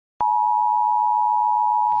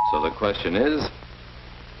So the question is,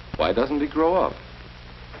 why doesn't he grow up?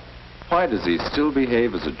 Why does he still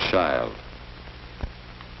behave as a child?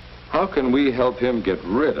 How can we help him get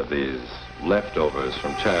rid of these leftovers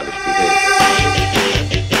from childish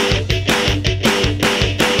behavior?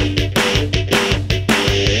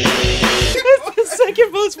 That's the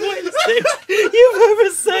second most pointless thing you've ever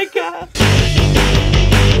said, God.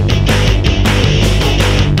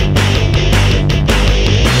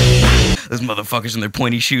 Those motherfuckers in their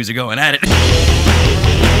pointy shoes are going at it.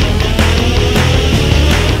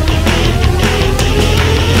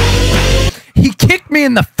 He kicked me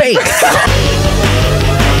in the face.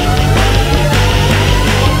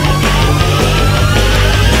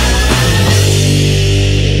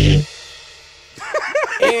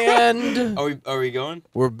 And Are we going?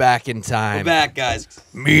 we're back in time. We're back, guys.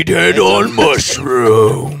 Meathead on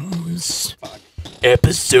mushrooms.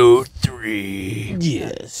 Episode 3.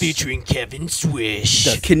 Yes. Featuring Kevin Swish.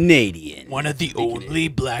 The Canadian. One of the only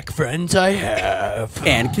black friends I have.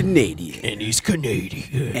 And Canadian. And he's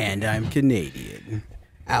Canadian. And I'm Canadian.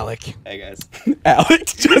 Alec. Hey, guys.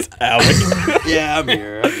 Alex? Just Alex. Yeah, I'm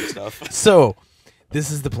here. I do stuff. So,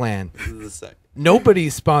 this is the plan. This is the sec.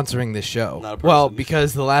 Nobody's sponsoring this show. Not a person. Well,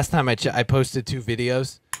 because the last time I posted 2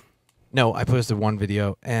 videos. No, I posted 1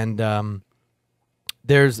 video, and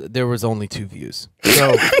there was only 2 views.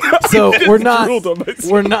 So we're not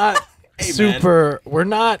Hey, super. We're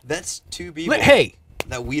not. That's 2 people Hey,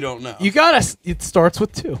 that we don't know. you gotta. It starts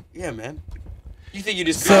with 2. Yeah, man. You think you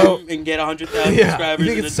just So- come and get 100,000 Yeah, subscribers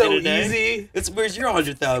you think in it's a so day? easy? Where's your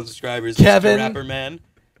 100,000 subscribers, Kevin. Mr. Rapper Man?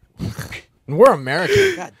 We're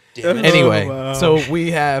American. God damn it. Anyway, wow. so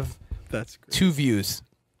we have That's great. 2 views,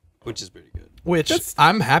 Which is pretty good. which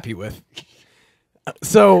I'm happy with.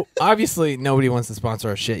 So obviously nobody wants to sponsor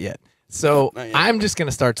our shit yet. So Not yet. I'm just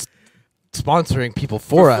gonna start sponsoring people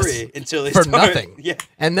for us free until they for start. nothing. Yeah.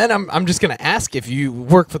 And then I'm just gonna ask if you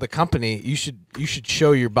work for the company, you should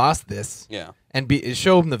show your boss this Yeah. and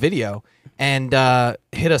show him the video and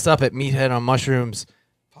hit us up at Meathead on Mushrooms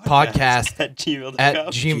podcast at gmail.com. at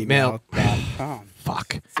Gmail. Gmail.com.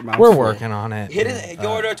 Fuck, It's a we're mouthful. working on it. Hit it.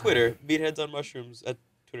 Go on our Twitter. Meatheads on Mushrooms at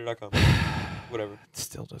twitter.com. Whatever. It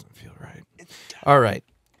still doesn't feel right. All right.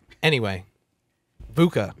 Anyway,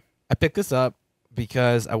 VUCA. I picked this up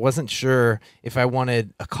because I wasn't sure if I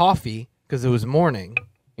wanted a coffee because it was morning.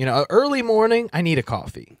 You know, early morning, I need a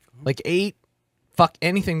coffee. Like 8, fuck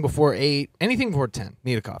anything before 8, anything before 10,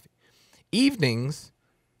 need a coffee. Evenings,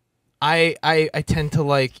 I tend to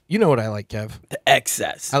like, you know what I like, Kev? The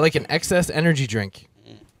excess. I like an excess energy drink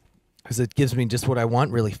because it gives me just what I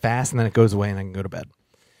want really fast and then it goes away and I can go to bed.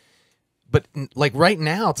 But like right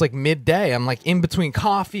now, it's like midday. I'm like in between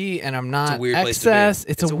coffee and I'm not weird place to be. excess.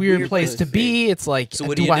 It's a weird place to be. It's like, So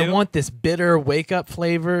what do do you I do? want this bitter wake up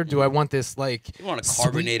flavor? Do I want this like You want a sweet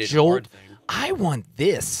carbonated jolt? hard thing. I want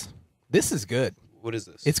this. This is good. What is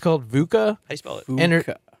this? It's called VUCA. How do you spell it?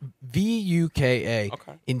 VUCA. VUKA.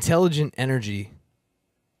 Okay. Intelligent Energy.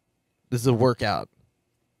 This is a workout.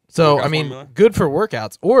 So Workout I mean, formula? good for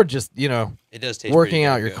workouts or just It does taste working pretty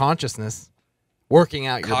out damn your good. consciousness, working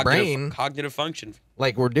out your Cognitive- brain, Cognitive function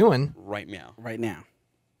like we're doing. right now. Right now.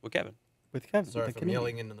 With Kevin. With Kevin. Sorry the if I'm Canadian.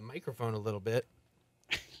 yelling into the microphone a little bit.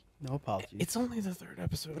 No apologies. It's only the 3rd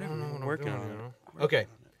episode. I don't know what I'm Working doing, on you it. know? Working Okay, on it.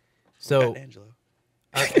 so Got Angelo.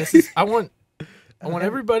 this is, I want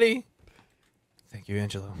everybody. Thank you,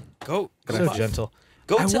 Angelo. Go. So Go, gentle.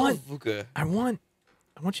 go I tell want- VUCA. I want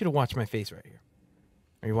you to watch my face right here.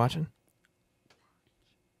 Are you watching?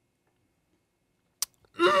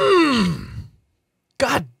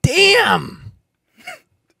 God damn!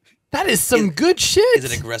 That is some good shit. Is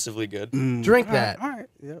it aggressively good? Drink that. All right.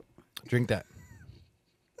 Yep. Drink that.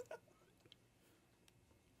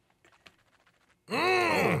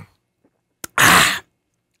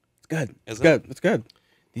 It's good. Is It's it? good. It's good.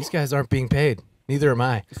 These guys aren't being paid. Neither am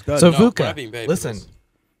I. good. So No, we're VUCA, not being paid for listen, this.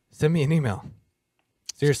 send me an email.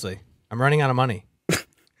 Seriously, I'm running out of money.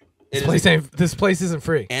 It This place isn't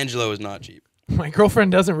free. Angelo is not cheap. My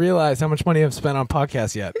girlfriend doesn't realize how much money I've spent on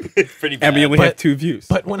podcasts yet. It's pretty bad. And we only But- have 2 views.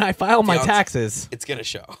 But when I file my Fiance- taxes, It's gonna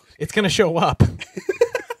show, it's gonna show up,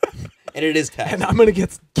 and it is tax. and I'm gonna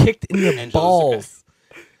get kicked in the Angelo's balls.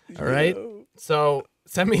 All right. So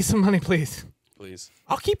send me some money, please. Please.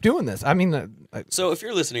 I'll keep doing this. I mean, So if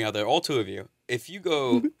you're listening out there, all 2 of you, if you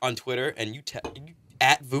go on Twitter and you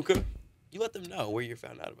at VUCA, you let them know where you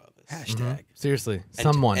found out about this. Hashtag. seriously, And-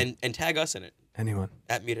 someone, and tag us in it anyone.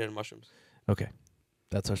 at Meathead and Mushrooms. Okay,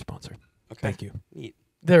 that's our sponsor. Okay. Thank you. Neat.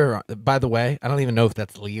 By the way, I don't even know if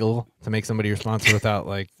that's legal to make somebody your sponsor without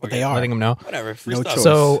like they are. letting them know. Whatever. Free No stuff. choice.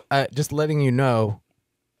 So just letting you know,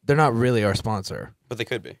 they're not really our sponsor, But they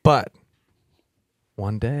could be. but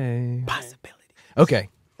One day. Possibility. Okay,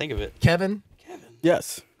 Think of it. Kevin, Kevin.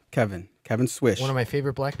 Yes, Kevin Swish. one of my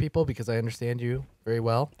favorite black people because I understand you very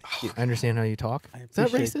well. I understand how you talk. I Is that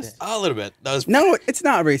appreciate racist? that. Oh, a little bit. That was No, it's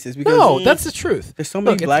not racist because No, that's the truth. there's so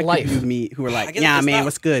many Look, it's black life. people you meet who are like, guess yeah, it's man, not-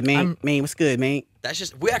 what's good, man? Man, what's good, man? That's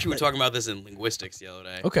just we actually were talking about this in linguistics the other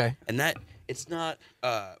day. Okay. And that it's not.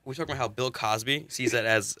 We're talking about how Bill Cosby sees that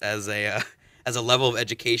as a level of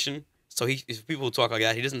education. So if people talk like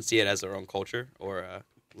that, he doesn't see it as their own culture or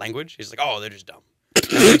language. He's like, oh, they're just dumb.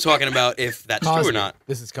 And we're talking about if that's true or Cosby. not.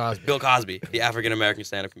 This is Cosby. Bill Cosby, the African American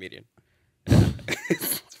stand-up comedian.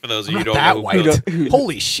 For those of you who don't that know, white. Bill,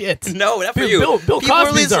 Holy shit. no, not for Dude, you. Bill People are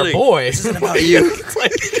Cosby's our listening. boy. This isn't about you. It's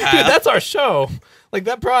like, dude, that's our show. Like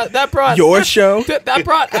that brought Your show? that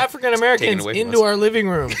brought African Americans away from into us. our living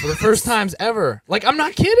room for the first times ever. Like I'm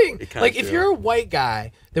not kidding. It kinda Like if do. you're a white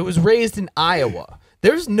guy that was raised in Iowa,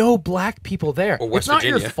 there's no black people there. Or West it's not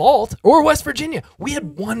your Virginia. fault. Or West Virginia. We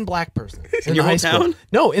had one black person in your the high hometown? school.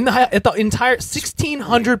 No, at the entire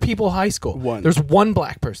 1,600 people high school. One. There's one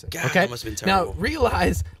black person. God, okay. that must have been terrible. Now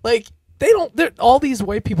realize like. All these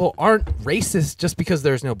white people aren't racist just because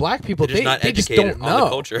there's no black people. They're just not they just educated don't on the know.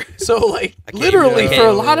 culture. So like I can't literally even- for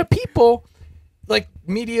a lot of people, like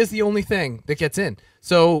media is the only thing that gets in.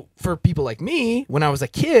 So for people like me, when I was a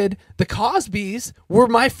kid, the Cosbys were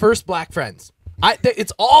my first black friends.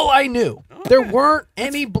 It's all I knew. There weren't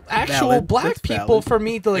any actual valid. black That's people valid. for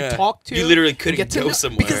me to like Yeah. talk to. You literally and couldn't get to go know-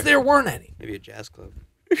 somewhere. because there weren't any. Maybe a jazz club.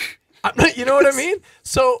 You know what I mean?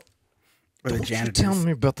 So Or the don't you janitors. tell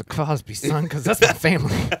me about the Cosby son, because that's my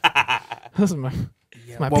family. Those are my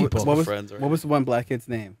people. What was Friends, right? what was the one black kid's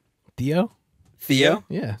name? Theo? Theo?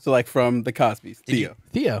 Yeah. So like from the Cosbys, Did you- Theo.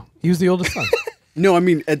 Theo. He was the oldest son. No, I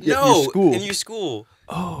mean at No, your school. in your school.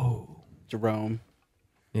 Oh. Jerome,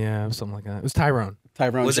 Yeah, it was something like that. It was Tyrone.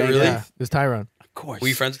 Tyrone. Was it Jones. really? Yeah, it was Tyrone. Of course. Were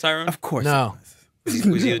you friends with Tyrone? Of course. No. it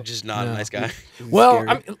Was he just not a No. nice guy? was. Well, Scary.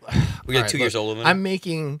 I'm We got Alright, 2 years look, older than him. I'm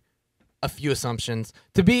making a few assumptions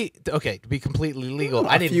to be completely legal. A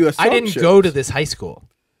I few didn't go to this high school.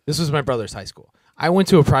 This was my brother's high school. I went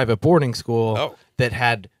to a private boarding school Oh. that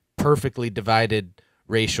had perfectly divided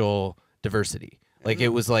racial diversity. Like it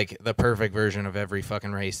was like the perfect version of every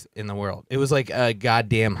fucking race in the world. It was like a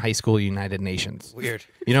goddamn high school United Nations. Weird.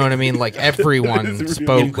 You know what I mean? Like everyone In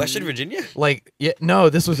spoke. Western Virginia? Like no,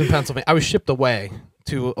 this was in Pennsylvania. I was shipped away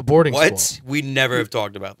to a boarding What? school. We never have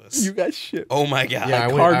talked about this. You got shit. Oh my god. Yeah,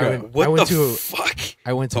 Like I cargo. went What to the a, fuck?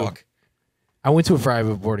 I went to Talk. I went to a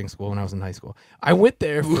private boarding school when I was in high school. I went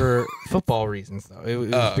there for football reasons though. It was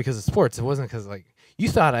Oh. because of sports. It wasn't because like you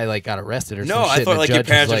thought I like got arrested or No, some shit. I and thought the like your judge was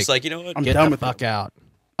parents were just like, you know what? I'm get done the with fuck it. out.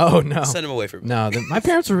 Oh no, Send him away from me. no. My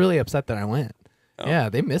parents were really upset that I went. Oh. Yeah,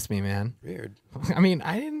 they missed me, man. Weird. I mean,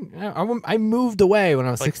 I didn't. I moved away when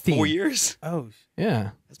I was Like 16. 4 years? Oh,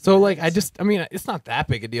 Yeah. So like I mean, it's not that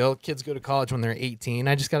big a deal. Kids go to college when they're 18.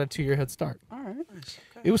 I just got a 2-year head start. all right.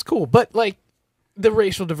 It was cool, but like the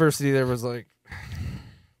racial diversity there was like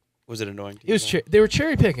Was it annoying to it you? was though? they were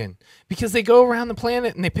cherry picking because they go around the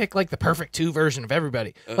planet and they pick like the perfect 2 version of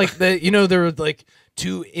everybody. Like there were like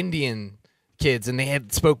 2 Indian kids and they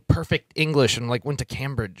had spoke perfect English and like went to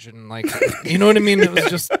Cambridge and like you know what I mean? It was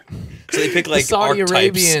just So they pick like Saudi archetypes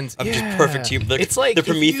Arabians of yeah. just perfect human. They're, It's like the if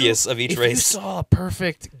you- Prometheus of each if you race. saw a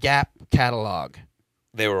perfect Gap catalog.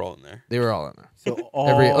 They were all in there. They were all in there. So all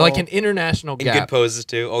Every like an international In good Gap. poses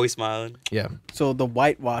too. Always smiling. Yeah. so the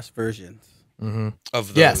whitewashed versions Mm-hmm. Of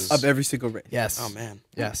those. Yes. of every single race. Yes. Oh man.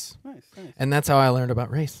 Yes. Nice, nice. And that's how I learned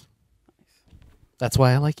about race. That's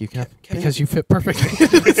why I like you, Kev. Kevin- Because you fit perfectly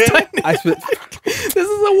into this dynamic. I spent, This is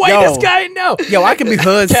the whitest Yo. guy I know. yo, I can be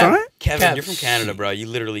hood, Kev. son. Kevin, Kev. you're from Canada, bro. You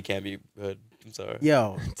literally can't be good. I'm sorry.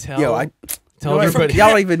 Yo, Tell, yo, I tell you're everybody. Y'all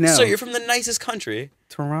don't even know. So you're from the nicest country.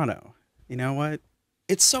 Toronto. You know what?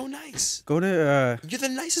 It's so nice. Go to. You're the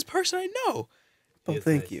nicest person I know. Oh,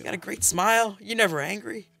 thank you. You got a great smile. You're never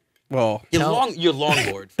angry. Well, You're Tell- You're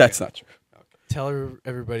longboard. that's not true. Tell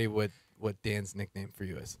everybody what Dan's nickname for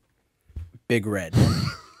you is. Big Red.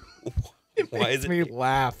 Why is Makes me it?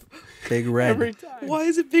 laugh Big Red. every time. Why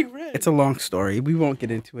is it Big Red? It's a long story. We won't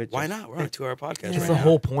get into it. Why just- not? We're on a 2-hour podcast. That's right the now.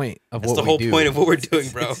 whole point of That's what the whole we do. point of what we're doing,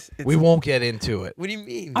 bro. It's- We won't get into it. What do you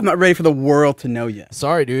mean? I'm not ready for the world to know yet.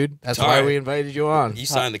 Sorry, dude. That's It's why alright. we invited you on. You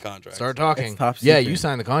signed the contract. Start talking. It's top Yeah, secret. you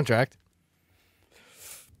signed the contract.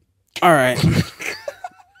 All right.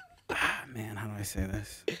 Man, how do I say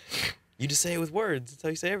this? You just say it with words. That's how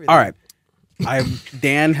you say everything. All right.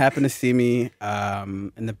 Dan happened to see me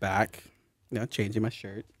in the back, changing my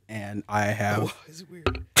shirt, and I have Oh, it's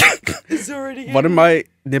weird. It's already one of my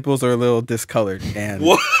nipples are a little discolored, and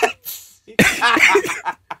What?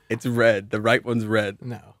 it's red. The right one's red.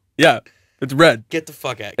 No. Yeah, It's red. Get the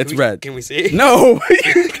fuck out. It's red. Can we see? No,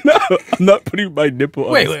 no, I'm not putting my nipple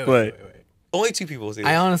on display. Wait. Only 2 people see this.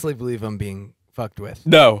 I honestly believe I'm being fucked with.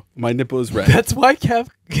 No, my nipple is red. That's why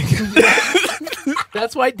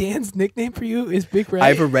That's why Dan's nickname for you is Big Red. I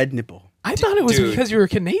have a red nipple. I thought it was Dude. because you were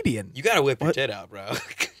Canadian. You gotta whip your What? tit out, bro.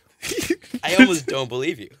 I almost don't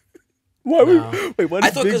believe you. Why? No. Wait, why I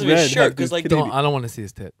does thought Big 'cause of his Red shirt, have 'cause, this like, Canadian- I don't want to see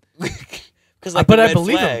his tit. Because like But the I red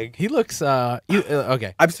believe flag, him. He looks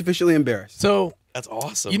okay. I'm sufficiently embarrassed. So That's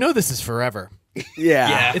awesome. you know this is forever.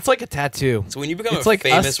 Yeah. It's like a tattoo. So when you become It's a like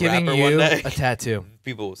famous us giving rapper one you day, a tattoo.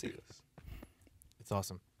 people will see this. It's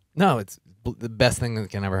awesome. No, it's the best thing that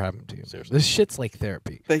can ever happen to you. Seriously. This shit's like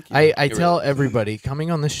therapy. Thank you. I It tell really is. everybody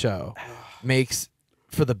coming on the show makes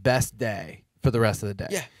for the best day for the rest of the day.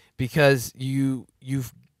 Yeah. Because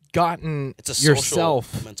you've gotten It's a social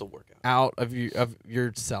yourself mental workout. out of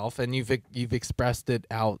yourself and you've expressed it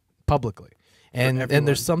out publicly. And everyone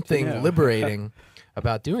there's to something know. liberating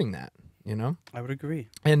about doing that, you know? I would agree.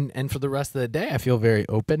 And for the rest of the day I feel very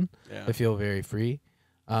open. Yeah. I feel very free.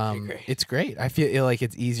 Great. It's great. I feel like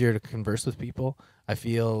it's easier to converse with people. I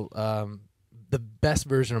feel the best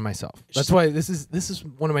version of myself. That's why this is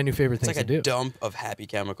one of my new favorite It's things like to a do. dump of happy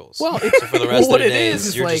chemicals. Well, so for the rest what of the it days,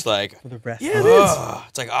 is you're just like- like, For the rest. Yeah, of it it. is.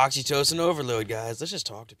 it's like oxytocin overload, guys. Let's just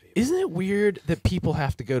talk to people. Isn't it weird that people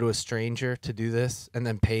have to go to a stranger to do this and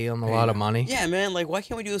then pay them a lot of money? Yeah, man. Like, why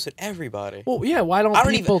can't we do this with everybody? Well, yeah. Why don't I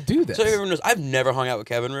don't people do this? So everyone knows, I've never hung out with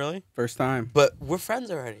Kevin really, First time. but we're friends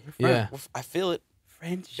already. Yeah. I feel it.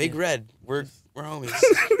 Friendship. Big Red. We're homies.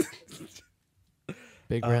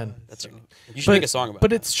 Big Red. That's your name. You should make a song about But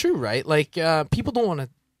that. it's true, right? Like people don't want to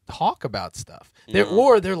talk about stuff.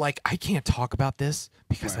 No. They're like, I can't talk about this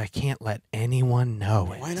because I can't let anyone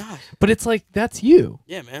know it. Why not? But it's like that's you.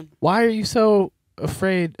 Yeah, man. Why are you so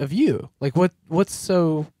afraid of you? Like what's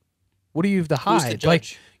so? What do you have to Who's the hide? Like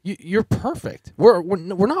judge? you're perfect. We're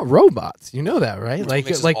not robots. You know that, right? That's what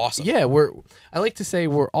makes us awesome. yeah. I like to say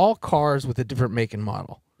we're all cars with a different make and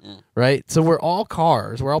model, Mm. right? So we're all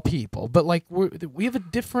cars. We're all people, but like we have a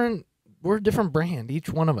different. We're a different brand, each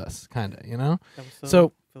one of us, kind of. You know. That was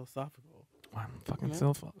So- philosophical. I'm fucking Yeah.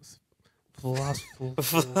 philosophical guy.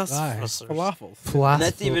 Philosophers. Falafels. And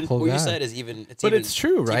that's even what you guy. said is even. It's But even, it's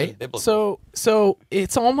true, even right? biblical. So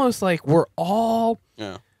it's almost like we're all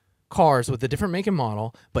Yeah. cars with a different make and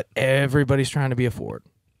model, but everybody's trying to be a Ford.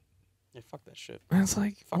 Yeah, fuck that shit. And it's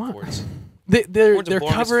like, Fuck what? Fords. They're Fords are boring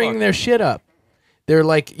as covering fuck. their shit up. They're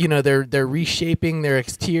like, they're reshaping their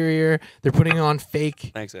exterior. They're putting on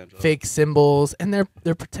fake Thanks, Angela. symbols, and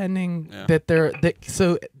they're pretending Yeah. that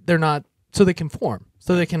they're not so they conform,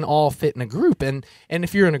 so they can all fit in a group. And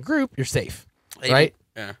if you're in a group, you're safe, Like, right?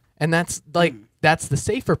 Yeah. And that's like that's the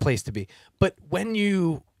safer place to be. But when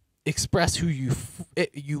you express who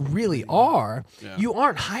you really are, Yeah. you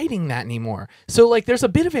aren't hiding that anymore. So like there's a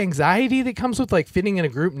bit of anxiety that comes with like fitting in a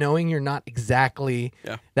group, knowing you're not exactly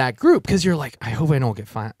Yeah. that group, because you're like, I hope I don't get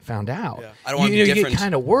found out. Yeah. I don't wanna be you different get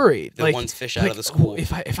kind of worried. than Like one's fish out of the oh, school. if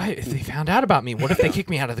they found out about me, what if they kicked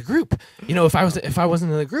me out of the group? If I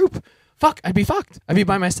wasn't in the group, I'd be fucked. I'd be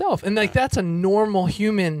by myself. And like that's a normal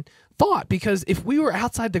human thought, because if we were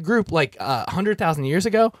outside the group like 100,000 years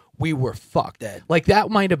ago, we were fucked. Dead. Like that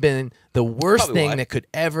might have been the worst Probably thing why. that could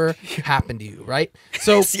ever happen to you, right?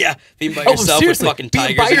 So Yeah, being by oh, yourself with seriously, fucking being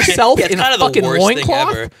tigers by and shit. yourself Yeah, it's in kind a of the fucking worst thing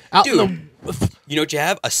loincloth ever. out Dude, in the you know what you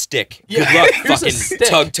have? A stick. Yeah, Good luck, here's a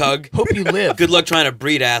fucking stick. tug. Hope you live. Good luck trying to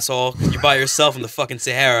breed, asshole. You're by yourself in the fucking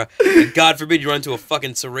Sahara. And God forbid you run into a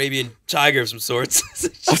fucking Sarabian tiger of some sorts.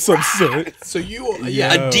 Of some sort. So you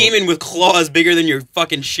Yeah. A demon with claws bigger than your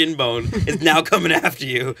fucking shin bone is now coming after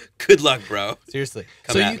you. Good luck, bro. Seriously.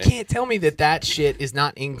 Come So at you me. can't tell me that shit is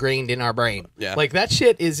not ingrained in our brain. Yeah. Like that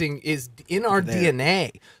shit is in our There.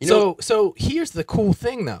 DNA. You know- So here's the cool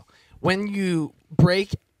thing though. When you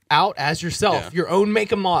break out as yourself, Yeah. your own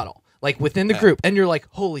make and model, like within the group, and you're like,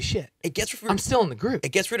 holy shit, It gets rid I'm still in the group. It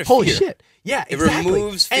gets rid of Holy fear. shit. Yeah, It exactly.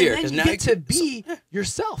 removes fear, And 'cause then now you you get to can- be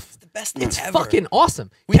yourself. the best thing It's ever. fucking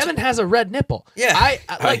awesome. We Kevin has a red nipple. Yeah. I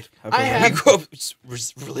We have grew up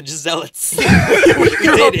religious zealots. we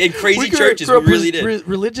did in crazy churches. We really did.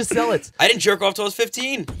 Religious zealots. I didn't jerk off till I was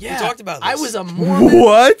 15. Yeah. We talked about this. I was a Mormon.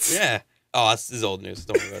 What? Yeah. Oh, this is old news.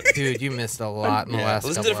 Don't worry about it. Dude, you missed a lot in the Yeah. last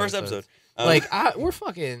Listen to the couple first episodes. episode.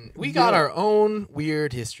 We got our own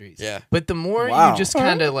weird histories. Yeah. But the more Wow. you just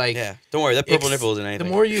kind of like, Yeah. Don't worry. That purple ex- nipple isn't anything.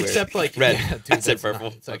 the more you Weird. accept like Red. yeah, dude, I said that's not- purple.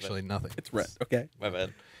 it's actually nothing. It's red. Okay. My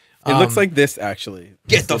bad. It looks Um, like this actually.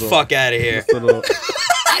 Get This the little- fuck out of here. this little-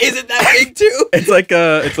 Is it that big too? it's like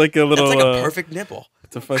a little. That's like a perfect nipple.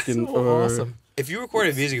 It's a fucking So awesome. If you record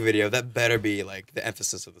a music video, that better be like the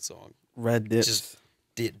emphasis of the song. red dips. Just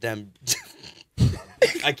them.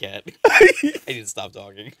 I can't. I need to stop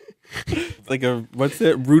talking. It's like a what's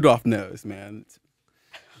it? Rudolph nose, man. It's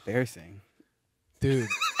embarrassing. Dude.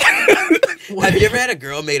 Have you ever had a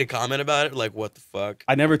girl made a comment about it? Like, what the fuck?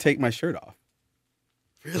 I never take my shirt off.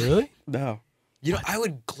 Really? No. You know, I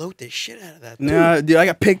would gloat the shit out of that. Nah, dude, I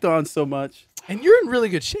got picked on so much. And you're in really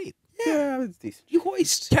good shape. Yeah, it's decent. You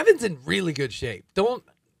hoist. Kevin's in really good shape. Don't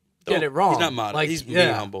get it wrong. He's not modest. Like, He's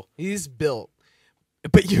being humble. He's built.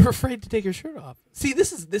 But you're afraid to take your shirt off. See,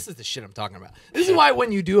 this is the shit I'm talking about. This is why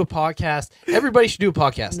when you do a podcast, everybody should do a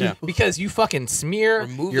podcast. Yeah. Because you fucking smear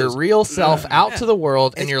Remove your those- real self out to the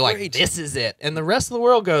world, and It's you're like, great. this is it. And the rest of the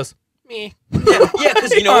world goes, me. Yeah,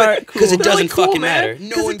 because you know what? Alright, Because cool. it They're doesn't like, cool, fucking man, matter.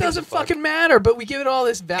 No 'cause one it gives a doesn't fuck. fucking matter, but we give it all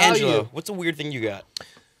this value. Angelo, what's a weird thing you got?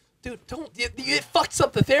 Dude, don't. It fucks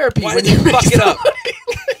up the therapy Why when did you make fuck it up? somebody-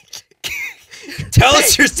 Tell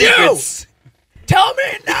us Hey, your secrets. Tell me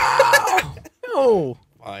now. No.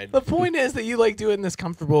 Fine. The point is that you like do it in this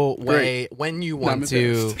comfortable way when you No, I'm want to.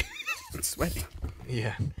 embarrassed. I'm sweating.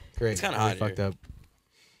 Yeah, great. It's kinda We hot fucked here. up.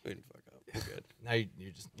 We didn't fuck up. We're good. Now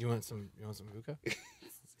you want some hookah?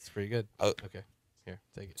 It's pretty good. Oh. Okay. Here,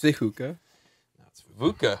 take it. Say hookah. No, it's food.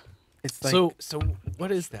 Vuka. It's like So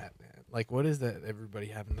what is that, man? Like, what is that? Everybody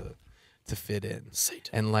having to fit in, Satan.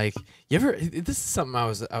 and like, you ever? This is something I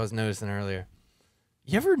was noticing earlier.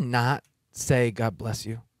 You ever not say "God bless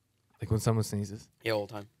you," like when someone sneezes? Yeah, all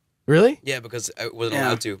the time. Really? Yeah, because I wasn't Yeah.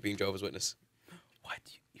 allowed to, being Jehovah's Witness. what?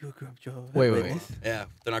 You grew up Joe. Wait. Yeah,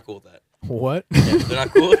 they're not cool with that. What? Yeah, they're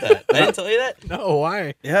not cool with that. I didn't tell you that? No,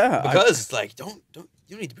 why? Yeah. Because it's like, don't you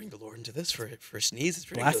don't need to bring the Lord into this for a sneeze. It's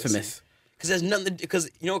ridiculous. Blasphemous. Because there's nothing. Because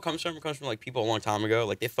you know what comes from? It comes from like people a long time ago.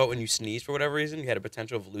 Like they thought when you sneezed for whatever reason, you had a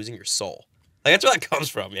potential of losing your soul. Like that's where that comes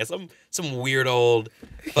from. Yeah, some weird old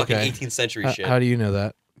fucking Okay. 18th century shit. How do you know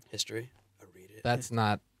that? History. I read it. That's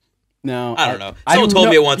not. No. I don't know. I Someone told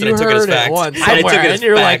me it once and You I took it as heard it fact. once I took somewhere, it as and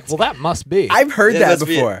you're like, fact. well, that must be. I've heard Yeah, that must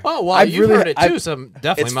be it. before. Oh well, I've you've really- heard it I've- too. So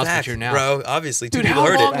definitely It's must fact, be true now, bro. Obviously, two Dude, people how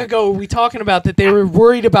heard long it. ago were we talking about that they were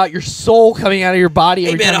worried about your soul coming out of your body?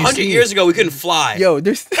 Hey every man, time you 100 sneeze? years ago we couldn't fly. Yo,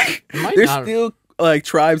 there's might there's not- still like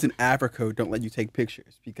tribes in Africa who don't let you take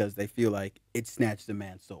pictures because they feel like it snatches a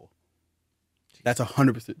man's soul. That's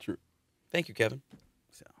 100% true. Thank you, Kevin.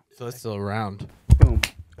 So it's still around. Boom.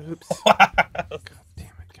 Oops. God damn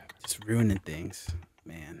it, Kevin. Just ruining things,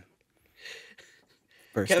 man.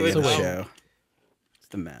 First Kevin, day of the so wait. show. It's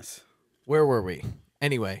the mess. Where were we?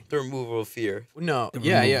 Anyway, The removal of fear. no, The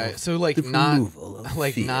yeah. removal- So like the not, removal of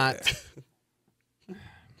like fear.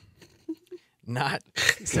 not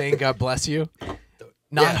saying God bless you,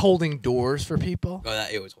 not Yeah. holding doors for people. Oh,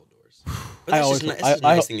 that you always hold doors. But I that's always- just, that's just a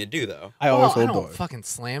I- nice thing to do, though. I always Well, hold I don't doors. fucking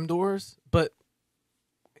slam doors, but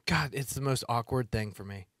God, it's the most awkward thing for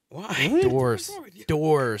me. Why? Really? Doors, What's wrong with you?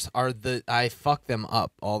 doors are I fuck them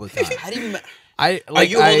up all the time. How do you? I Are like,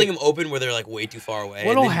 you holding them open where they're like way too far away?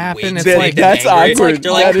 What'll and then you happen wait is, till like- they get That's angry? awkward.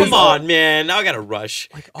 They're like, That is come on, man. Now I gotta rush.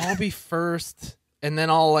 like I'll be first, and then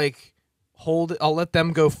I'll like hold it. I'll let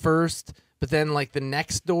them go first, but then like the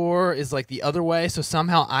next door is like the other way, so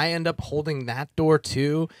somehow I end up holding that door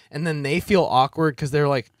too, and then they feel awkward because they're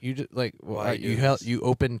like, you just like Why you do this? you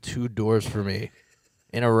opened 2 doors for me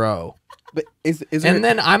in a row. But is there, And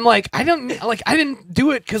then I'm like, I didn't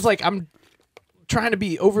do it because like I'm trying to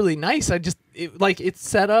be overly nice. It's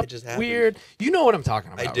set up It just happened. weird. You know what I'm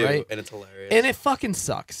talking about, I do, right? and it's hilarious. And it fucking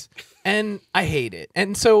sucks, and I hate it.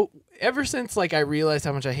 And so ever since like I realized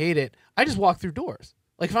how much I hate it, I just walk through doors.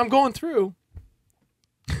 Like if I'm going through,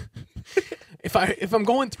 if I'm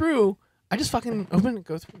going through, I just fucking open and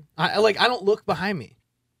go through. I don't look behind me.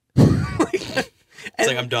 It's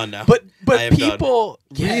like I'm done now. But I am done. people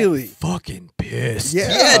get Really? fucking pissed.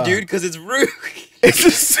 Yeah, dude, because it's rude.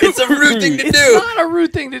 it's It's a rude thing to It's do. not a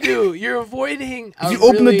rude thing to do. You're avoiding. You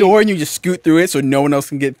open the door and you just scoot through it so no one else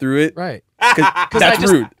can get through it. right? 'Cause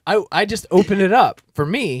that's rude. I just open it up for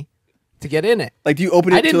me to get in it. Like, do you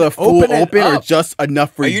open I it to didn't the full open it open or up. just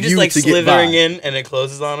enough for Are you just like to get slithering by? in and it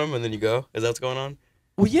closes on them and then you go? Is that what's going on?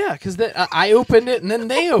 Well, yeah, because I opened it and then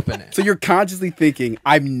they open it. So you're consciously thinking,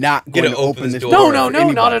 I'm not going Gonna to open open this this door. No, for not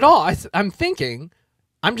anybody. at all. I'm thinking,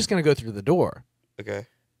 I'm just gonna go through the door. Okay.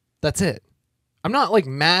 That's it. I'm not like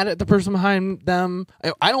mad at the person behind them.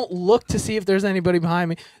 I don't look to see if there's anybody behind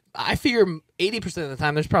me. I figure 80% of the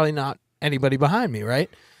time there's probably not anybody behind me, right?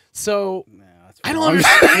 So Nah, that's I don't wrong.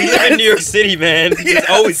 understand. You live in New York City, man. There's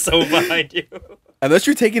always someone behind you. Unless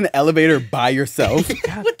you're taking the elevator by yourself,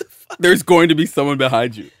 What the fuck? there's going to be someone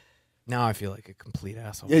behind you. Now I feel like a complete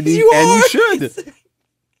asshole. And You and are. you should.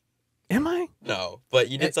 Am I? No, but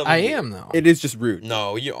you did something. I weird. am though. It is just rude.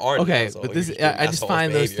 No, you aren't. Okay, an asshole. but You're this just doing I just asshole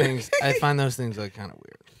find those behavior. things. I find those things like kind of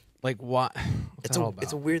weird. Like what? What's It's that all a about?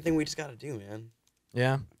 it's a weird thing we just gotta do, man.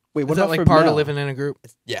 Yeah. Wait, what Is that about like for part Mel? of living in a group?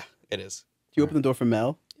 Yeah, it is. Do you open the door for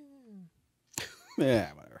Mel?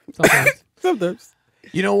 Yeah, whatever. Sometimes. Sometimes.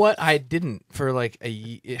 You know what? I didn't for like a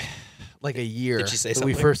year. Did she say that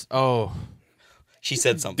we something? first. Oh, She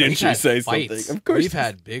said something. Didn't we've she had say fights. something? Of course We've she-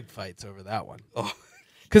 had big fights over that one. Oh.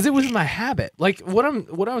 Because it was my habit. Like what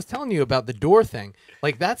I was telling you about the door thing.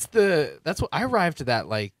 Like that's what I arrived to that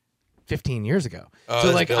like 15 years ago. Oh, So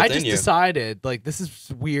that's like built I in just you. decided like this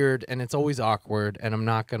is weird and it's always awkward and I'm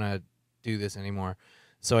not gonna do this anymore.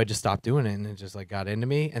 So I just stopped doing it and it just like got into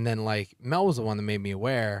me. And then like Mel was the one that made me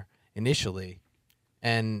aware initially,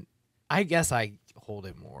 and I guess I hold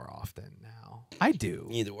it more often now. I do.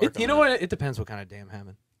 You need to work You on know it. what? It depends what kind of day I'm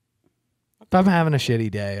having. If I'm having a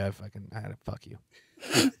shitty day, I had to fuck you.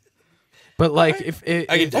 But like if it,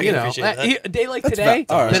 I can you know, appreciate that. a day like That's today,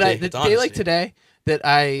 all right. that I, It's the day honesty. like today that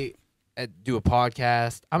I do a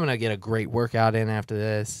podcast, I'm gonna get a great workout in after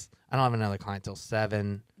this. I don't have another client till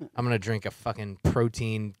 7. I'm gonna drink a fucking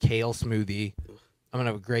protein kale smoothie. I'm gonna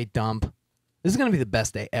have a great dump. This is gonna be the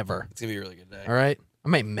best day ever. It's gonna be a really good day. All right, I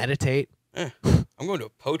might meditate. I'm going to a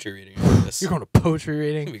poetry reading after this. You're going to poetry It's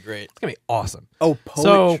reading. gonna be great. It's gonna be awesome. Oh,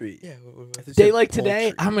 poetry. Yeah. Day like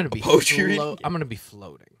today, I'm gonna be Poetry reading? I'm gonna be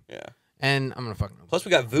floating, Yeah. and I'm gonna fucking. Plus,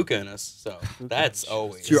 we got VUCA in us, so that's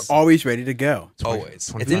always. So you're always ready to go. always. It's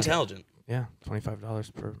 25. intelligent. Yeah,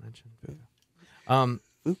 $25 per mention.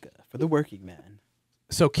 Luca, for the working man.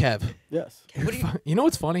 So Kev, Yes. What do you? you know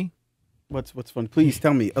what's funny? What's fun? Please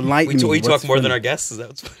tell me. Enlighten me. We talk What's more than funny? our guests. Is that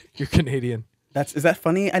what's funny? You're Canadian. Is that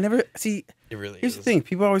funny? I never see. It really Here's is. the thing: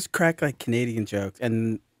 people always crack like Canadian jokes,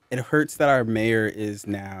 and it hurts that our mayor is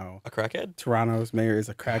now A crackhead? Toronto's mayor is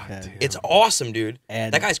a crackhead. damn. It's awesome, dude.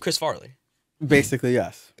 And- that guy's Chris Farley. Basically,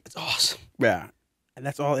 yes. It's awesome. Yeah, and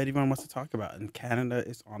that's all anyone wants to talk about. And Canada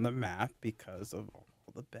is on the map because of all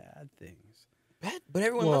the bad things. But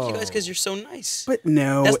everyone loves you guys Whoa. because you're so nice. But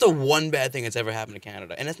no, That's the one bad thing that's ever happened to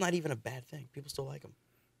Canada, and it's not even a bad thing. People still like them.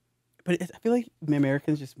 I feel like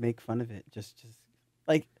Americans just make fun of it. Just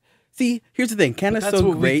like, see, here's the thing: Canada's That's so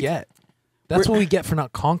what great. we get. That's what we get for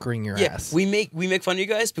not conquering your Yeah, ass. we make fun of you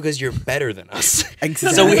guys because you're better than us.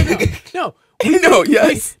 Exactly. So we, no, No,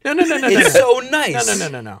 yes. no. it's so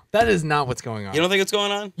nice. No. That is not what's going on. You don't think it's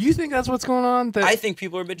going on? You think that's what's going on? That, I think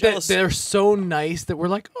people are a bit that jealous. they're so nice that we're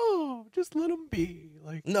like, oh, just let them be.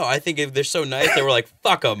 Like, No, I think if they're so nice that we're like,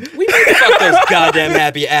 fuck them. Fuck those goddamn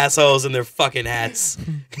happy assholes in their fucking hats.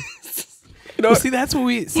 You know, well, see, that's what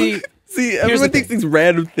we see. see, the everyone thinks thing. these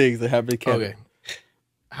random things that happen in Canada. Okay,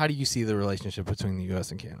 how do you see the relationship between the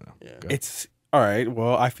U.S. and Canada? Yeah. Go. It's all right.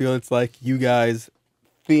 Well, I feel it's like you guys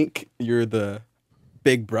think you're the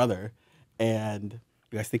big brother, and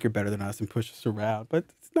you guys think you're better than us and push us around. But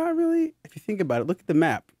it's not really. If you think about it, look at the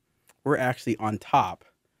map. We're actually on top,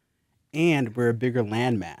 and we're a bigger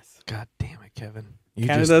landmass. God damn it, Kevin. You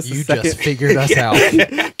Canada's just, the you second- just figured us out.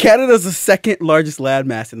 Canada's the second largest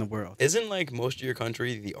landmass in the world. Isn't like most of your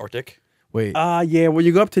country the Arctic? Wait, Yeah. When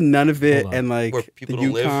you go up to none of it Hold on. and like Where the people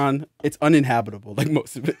don't live? Yukon, it's uninhabitable, like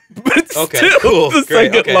most of it. But it's Okay, still cool. the Great.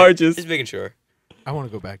 second Okay. largest. Just making sure. I want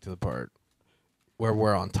to go back to the part where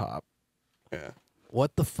we're on top. Yeah.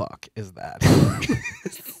 What the fuck is that?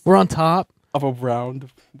 We're on top. Of a round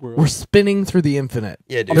world. We're spinning through the infinite.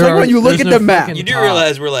 Yeah, dude. I'm talking about you look there's at the map. fucking You do top.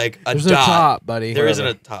 realize we're like a There's dot. no top, buddy. There isn't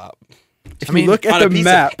Whatever. a top. If I mean, you look at on a the piece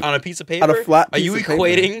map, on a piece of paper. on a flat Are you piece of paper.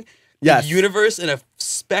 equating Yes. the universe in a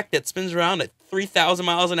speck that spins around at 3,000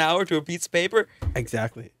 miles an hour to a piece of paper?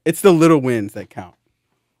 exactly. It's the little wins that count.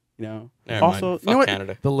 You know. Never also, mind. Fuck you know what?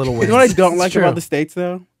 Canada. The little You wins. know what I don't It's like true. about the states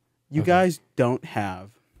though? You Okay. guys don't have.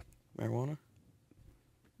 Marijuana?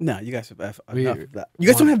 No, you guys have enough We- of that. You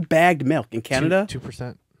guys don't have bagged milk in Canada.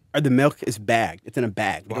 2%. Or the milk is bagged. It's in a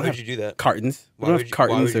bag. We Why don't would have you do that? cartons? We Why don't would have you, why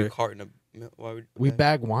cartons would you or carton of milk? Why would We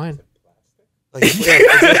bag wine. like, yeah,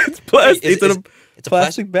 it's plastic. is- It's in is- a it's a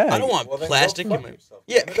plastic bag. I don't want Well, then plastic go in fuck my. yourself.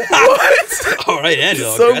 Yeah. What? All right, Angelo.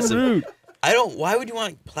 It's so aggressive. rude. I don't. Why would you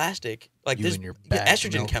want plastic? Like You there's and your you get bagged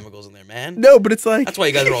estrogen milk. chemicals in there, man. No, but it's like That's why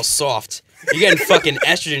you guys are all soft. You're getting fucking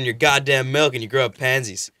estrogen in your goddamn milk, and you grow up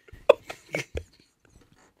pansies.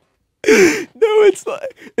 No,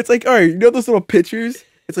 it's like all right. You know those little pitchers?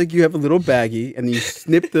 It's like you have a little baggie and then you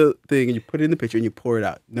snip the thing and you put it in the pitcher and you pour it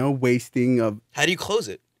out. No wasting of. How do you close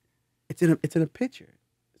it? It's in a pitcher.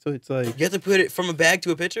 So it's like You have to put it from a bag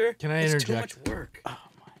to a pitcher. Can I It's interject? too much work.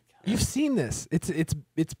 You've seen this.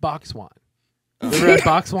 It's box wine. You ever had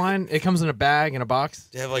box wine? It comes in a bag in a box.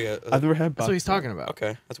 To have like I've never had. That's what he's talking about.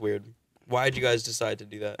 Okay, that's weird. Why did you guys decide to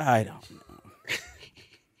do that? I don't know.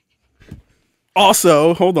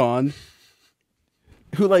 Also, hold on.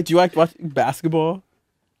 Do you like watching basketball?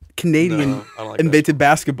 Canadian No, I don't like invented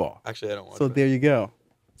basketball. Actually, I don't want So there you go.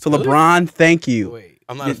 So Really? LeBron, thank you. Wait,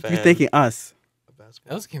 I'm not a fan. You're thanking us. of basketball.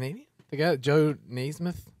 that was Canadian. The guy Joe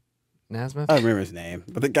Naismith. Nasmith. I don't remember his name,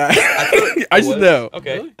 but the guy. I I should know.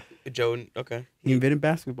 Okay. Really? Joe. Okay. He invented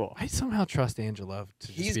basketball. I somehow trust Angelo to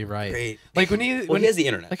just He's be right. great. Like when he Well, he has the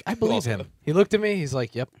internet. like I believe Also. him. He looked at me. He's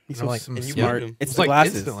like, "Yep." He's I'm so like, and you "Yep." believed him. It's It's the like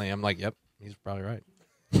glasses. instantly. I'm like, "Yep." He's probably right.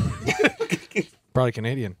 Probably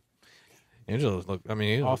Canadian. Angelo's look. I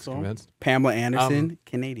mean, he looks Also, convinced. Pamela Anderson,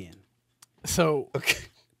 Canadian. So Okay.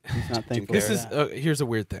 He's not thankful this for is that. here's a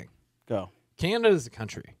weird thing. Go. Canada is a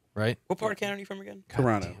country, right? What part of Canada are you from again? God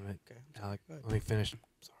Toronto. damn it. Okay. Alec, let me finish.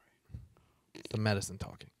 Sorry. It's the medicine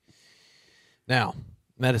talking. Now,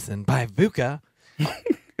 medicine by VUCA.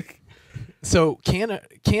 So Canada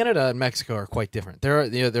and Mexico are quite different. There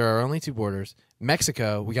are only two borders.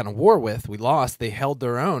 Mexico, we got in a war with, we lost. They held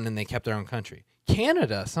their own and they kept their own country.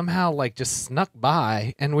 Canada somehow like just snuck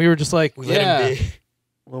by, and we were just like, We yeah. let him be.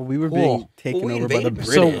 Well, we were Cool. being taken Well, we over by the invaded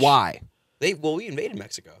British. So why? We invaded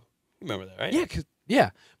Mexico. You remember that, right? Yeah,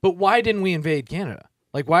 but why didn't we invade Canada?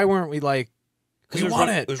 Like, why weren't we like, we it was want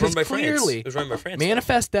run, it? It was run 'Cause by France. clearly, It was run by France.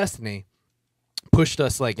 Manifest Destiny pushed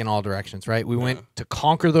us like in all directions, right? We went Yeah. to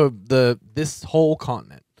conquer the this whole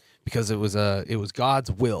continent because it was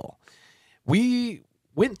God's will. We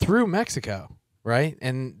went through Mexico, right?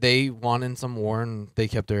 And they won in some war and they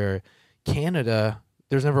kept their Canada.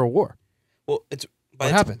 There's never a war. Well, it's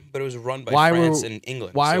What happened? But it was run by Why France were- and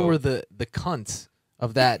England. Why so were the cunts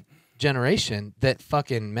of that generation that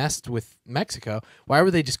fucking messed with Mexico? Why were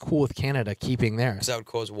they just cool with Canada keeping theirs? Because that would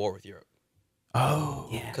cause war with Europe. Oh,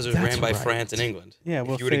 Because it was that's ran by right. France and England. Yeah,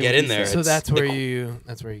 well, if you were to say get what in you there, said. So it's- that's where they- you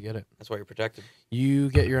get it. That's why you're protected. You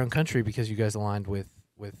get your own country because you guys aligned with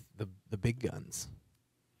the big guns.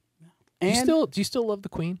 And Do you still love the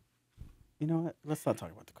Queen? you know what? Let's not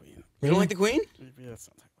talk about the Queen. You don't like the Queen? Let's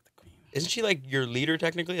not talk about the Queen. Isn't she like your leader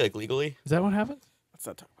technically, like legally? Is that what happened? Let's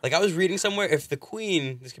not talk about. Like I was reading somewhere, if the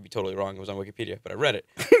Queen, this could be totally wrong, it was on Wikipedia, but I read it.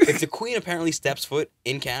 If the Queen apparently steps foot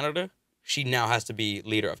in Canada, she now has to be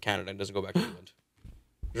leader of Canada and doesn't go back to England.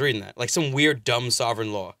 I was reading that, like some weird dumb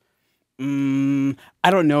sovereign law.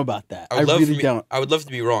 I don't know about that. I really don't. I would love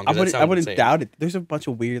to be wrong. I 'cause that wouldn't. I sounds wouldn't insane. doubt it. There's a bunch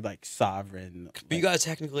of weird like sovereign. But you guys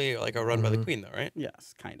technically like are run by the Queen, though, right?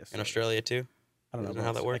 Yes, kind of. In Australia too. I don't know Isn't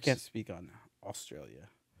how that I works? can't speak on Australia.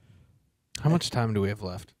 How much time do we have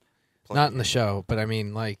left? Not in the show, but I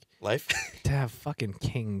mean, like, Life. to have fucking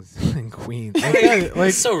kings and queens. Like,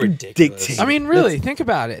 It's so ridiculous. dictate. I mean, really, think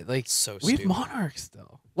about it. Like, So we have stupid. monarchs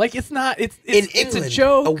still. Like, it's not. It's In it's England, a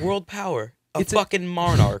joke. a world power, a It's a- fucking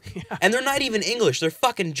monarch, and they're not even English. They're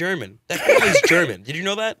fucking German. That family's German. Did you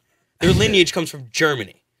know that? Their lineage comes from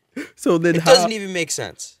Germany. So then, It how, doesn't even make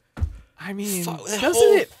sense. I mean, Fuck, that doesn't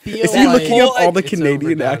whole- it feel is like he looking up all the it's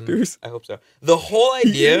Canadian overdone? actors? I hope so. The whole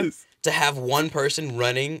idea is. to have one person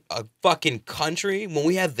running a fucking country when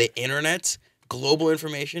we have the internet, global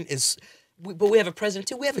information is. But we have a president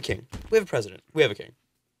too. We have a king. We have a president. We have a king.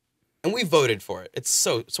 And we voted for it. It's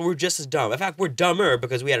so we're just as dumb. In fact, we're dumber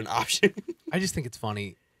because we had an option. I just think it's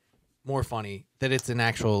funny, more funny that it's an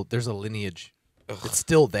actual. There's a lineage. It's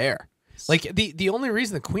still there. Like the only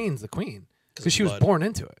reason the Queen's the Queen because she was blood. born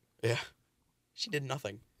into it. Yeah. She did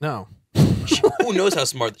nothing. No, Who knows how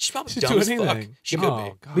smart? She's probably she's dumb doing as fuck. anything. She could Oh,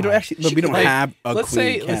 be. God. We don't actually. Look, we don't Like, have a let's queen.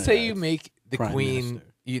 say in let's say Canada. you make the Prime Queen.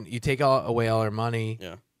 Minister. You take away all her money,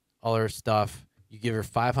 Yeah. all her stuff. You give her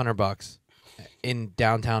 $500 in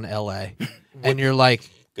downtown LA, and you're like,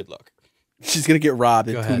 Good luck. She's gonna get robbed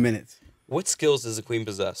in Go 2 ahead. minutes. What skills does the queen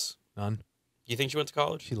possess? none. Do you think she went to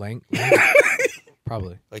college? She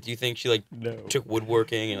probably. Like, do you think she like No. took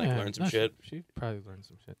woodworking and like Yeah, learned some no, shit? She probably learned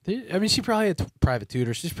some shit. I mean, she probably had private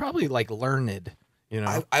tutors. She's probably like learned, you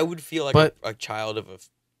know. I would feel like But- a child of a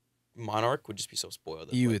monarch would just be so spoiled.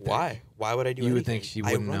 That, You like, would think. why? Why would I do You anything? would think she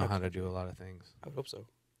I wouldn't run know a how to country. do a lot of things. I would hope so.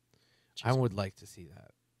 I would like to see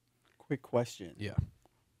that. Quick question. Yeah.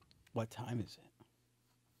 What time is it?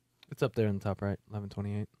 It's up there in the top right,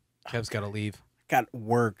 11:28. Kev's got to leave. Got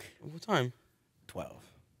work What time? 12.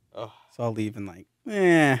 Oh, So I'll leave in like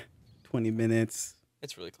 20 minutes.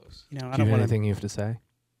 it's really close. You know, I Do you don't have want anything you have to say?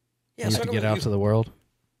 Yeah, you so have I to don't get know out you. to the world.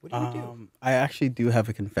 What do you do? I actually do have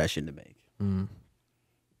a confession to make. Mm.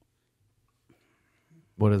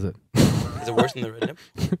 What is it? Is it worse than the red nip?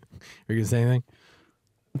 Are you gonna say anything?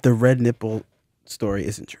 The red nipple story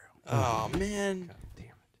isn't true. Oh man. God damn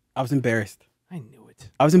it! I was embarrassed. I knew it.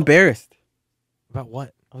 I was embarrassed. About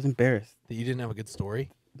what? I was embarrassed. That you didn't have a good story.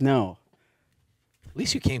 No. At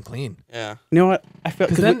least you came clean. Yeah. You know what? I felt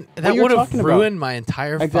Because then what that you were would have talking about- ruined my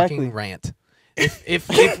entire Exactly. fucking rant.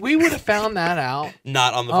 If we would have found that out,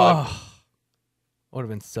 Not on the pod. oh, I would have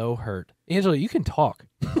been so hurt. Angela, you can talk.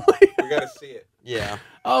 We gotta see it. Yeah.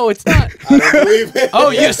 Oh, it's not. I don't believe it.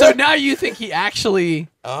 Oh, so now you think he actually?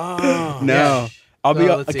 Oh. No, I'll be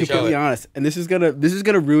No, let's see. completely Show it. honest, and this is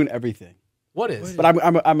gonna ruin everything. What is? But I'm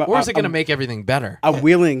Or is it gonna I'm- make everything better? I'm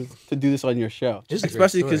willing to do this on your show, This is a great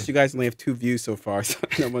especially because story. you guys only have 2 views so far, so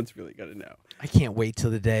no one's really gonna know. I can't wait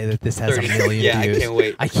till the day that this has 30. a million Yeah, views. I can't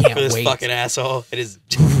wait. I can't for this wait. fucking asshole. It is.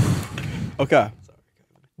 Okay,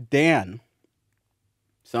 Dan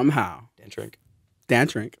somehow Dan Trink. Dan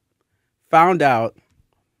Trink found out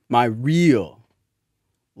my real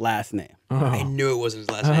last name. I Oh. knew it wasn't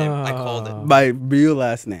his last name. I called it. My real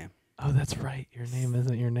last name. Oh, that's right. Your name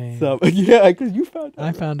isn't your name. So yeah, because you found out.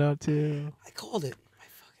 I found out too. I called it.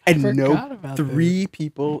 and forgot no about 3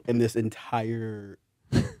 people in this entire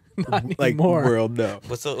Not like anymore. world know.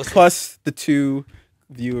 What's the Plus the 2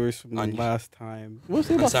 viewers from the On- last time. We'll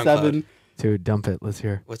say on about SoundCloud. 7. Dude, dump it. Let's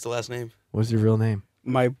hear. what's the last name? What's your real name?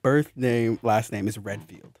 My last name is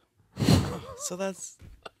Redfield. So that's.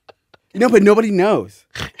 But nobody knows.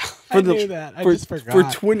 I knew that. I just For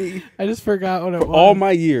forgot. 20, I just forgot what it for was. all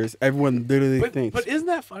my years, everyone literally but, thinks. but isn't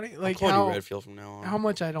that funny? I'm Like calling you how Redfield from now on. how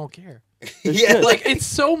much I don't care. yeah, good. like Like it's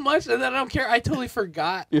so much that I don't care. I totally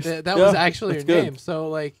forgot You're- that was yeah, actually your that's good. name. So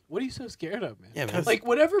like, what are you so scared of, man? Yeah, man. Like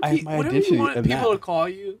whatever I have my whatever you identity want in people that. to call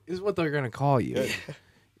you is what they're gonna call you. Good.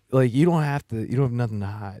 Like you don't have to. You don't have nothing to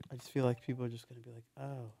hide. I just feel like people are just gonna be like,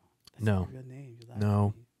 "Oh, that's No. your real name." your last No.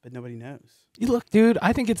 name," but nobody knows. You look, dude.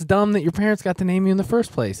 I think it's dumb that your parents got to name you in the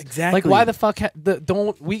first place. Exactly. Like, why the fuck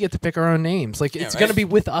don't we get to pick our own names? Like, Yeah, it's right? gonna be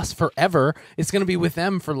with us forever. It's gonna be with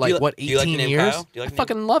them for like li- what, do you like the 18 name years? Kyle? Do you like I the name?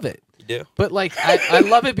 fucking love it. You do. But like, I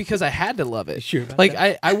love it because I had to love it. sure about Like,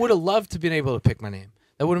 that? I would have loved to been able to pick my name.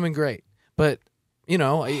 That would have been great. But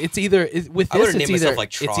it's either with I would this, have it's named either myself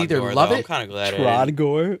like it's either Trogdor, love though. I'm it. kind of glad I didn't.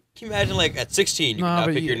 Trodgor. Can you imagine, like, at 16, you No, can now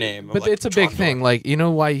but pick you- your name? But it's a big thing. Like, you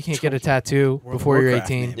know why you can't get a tattoo World of before you're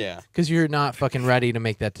Warcraft 18? name. Yeah. Because you're not fucking ready to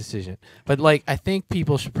make that decision. But like, I think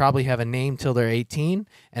people should probably have a name till they're 18,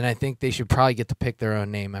 and I think they should probably get to pick their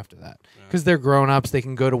own name after that. Because they're grown ups, they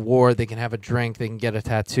can go to war, they can have a drink, they can get a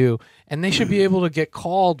tattoo, and they should be able to get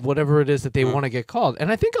called whatever it is that they want to get called.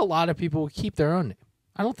 And I think a lot of people would keep their own name.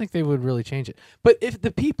 I don't think they would really change it. But if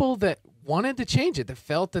the people that wanted to change it, that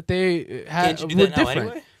felt that they had Can't you do were that now different,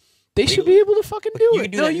 anyway? they should Legally? be able to fucking do You it.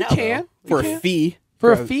 can do No, that you now, though. can. For You a can. fee.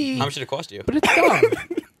 For a fee. How much did it cost you? But it's dumb.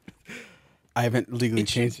 I haven't legally It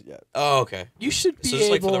should- changed it yet. Oh, okay. You should be So it's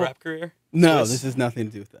like for able. the rap career? No, it's- this has nothing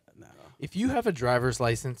to do with that. No. If you have a driver's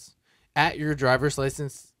license, at your driver's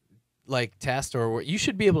license like test you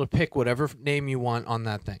should be able to pick whatever name you want on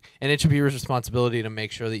that thing, and it should be your responsibility to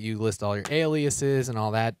make sure that you list all your aliases and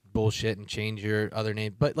all that bullshit and change your other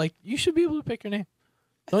name. But like, you should be able to pick your name.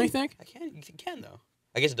 Don't you think? I can. You can, though.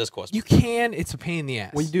 I guess it does cost. You can. It's a pain in the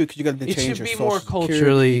ass. Well, you do because you got to It change should your be social more security,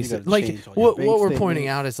 culturally you gotta like change all your what bank we're pointing statements.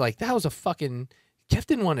 out is like that was a fucking. Kev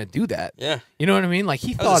didn't want to do that. Yeah. You know what I mean? Like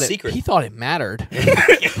he That was thought a it. secret. He thought it mattered.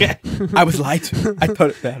 I was lied to. I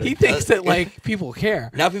thought it mattered. He thinks that like people care.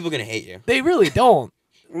 Now people are going to hate you. They really don't.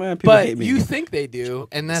 Well, people hate But me. you think they do,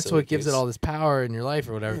 and that's Silly what gives it kids. all this power in your life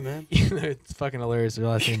or whatever. Yeah, man. It's fucking hilarious. Your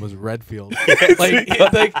last name was Redfield.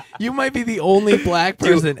 like you might be the only black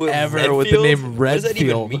Dude, person wait, ever with the Redfield? name What does that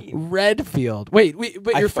even Redfield. mean? Redfield. Wait,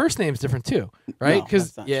 but I your fu- first name's different too, right? No,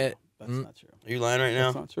 Because that's not yeah, true. That's mm. not true. Are you lying right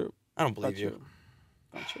That's now? not true. I don't Not believe you. true.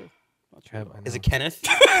 Not true. Not true. Kev, at all. I Is know. it Kenneth?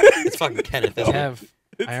 It's fucking Kenneth. Isn't it? Kev,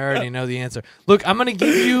 I already know the answer. Look, I'm gonna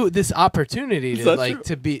give you this opportunity Is to that like true?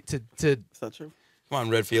 to be to It's not true. Come on,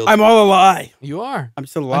 Redfield. I'm all a lie. you are I'm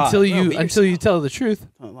still a lie. until you be until you yourself. tell the truth,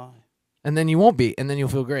 Don't lie. and then you won't be, and then you'll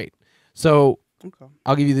feel great. So Okay.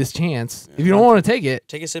 I'll give you this chance. If you don't want to take it,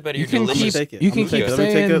 Take a sip out of You your can I'm gonna delicious, keep- take it. you I'm can gonna take keep it. Let me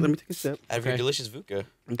take saying- it. Let me take a sip. out of your Okay. delicious vodka.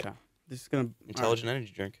 Okay. This is gonna Intelligent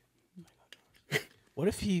energy drink. what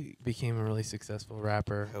if he became a really successful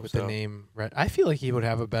rapper Hope with so. the name Red? I feel like he would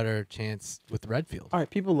have a better chance with Redfield. All right.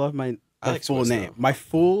 People love my I like full Swiss, name. though. My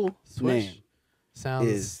full Swish name sounds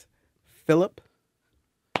is Philip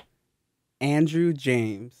Andrew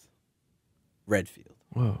James Redfield.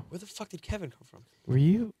 whoa. Where the fuck did Kevin come from? Were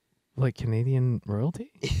you like Canadian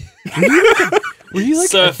royalty? Were you like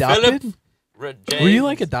Sir adopted? Philip Red Were you James.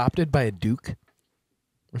 like adopted by a duke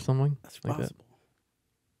or something? That's like that?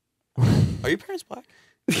 possible. Are your parents black?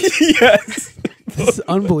 Yes. This is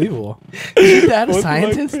unbelievable. Is your dad a Both my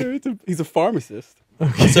scientist? parents are- He's a pharmacist.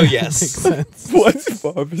 Okay. So yes. Makes sense. What's a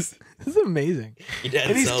pharmacist? This is amazing. Your dad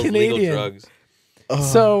And he's sells Canadian. legal drugs.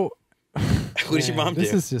 So, What does your man, mom do?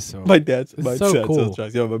 This is just so. My dad's It's my so dad cool. sells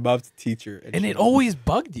drugs. Yeah, my mom's a teacher, And she- it always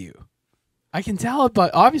bugged you. I can tell it,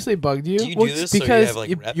 but obviously it bugged you. Do you Well, do it's this so you because have,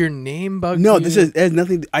 like, rep? your name bugged No, you. this is it has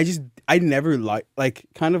nothing. I never like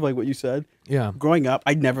kind of like what you said. yeah. Growing up,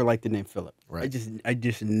 I never liked the name Philip. Right. I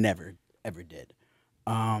just never ever did.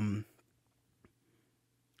 And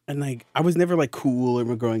like I was never like cool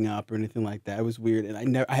or growing up or anything like that. It was weird,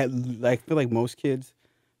 and I had like I feel like most kids,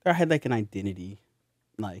 I had like an identity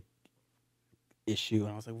like issue,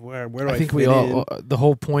 and I was like, where do I think fit we all. in? The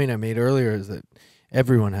whole point I made earlier is that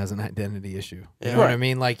everyone has an identity issue. You know what I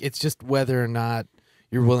mean? Like it's just whether or not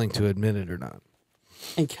you're willing to admit it or not.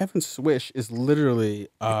 And Kevin Swish is literally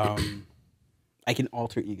like an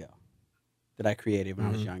alter ego that I created when I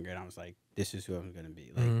was younger, and I was like, this is who I'm gonna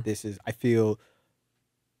be. Like this is I feel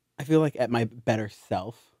like at my better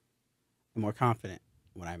self, I'm more confident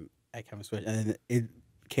when I'm at Kevin Swish. And then it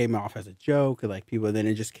came off as a joke, like people, and then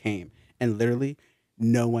it just came. And literally,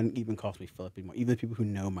 no one even calls me Philip anymore, even the people who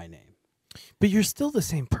know my name. But you're still the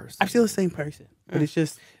same person. I'm still the same person, but it's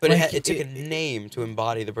just. But like, it took a name to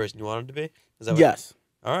embody the person you wanted to be? Is that what Yes.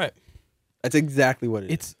 All right. That's exactly what it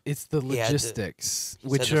is. It's the He had to- logistics,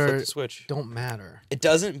 Just which had to flip are the switch. don't matter. It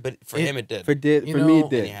doesn't, but for It- him it did. For You me, know, it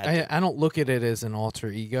did. Yeah. I don't look at it as an alter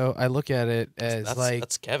ego. I look at it as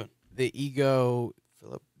That's Kevin. the ego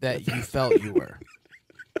Philip. that you felt you were.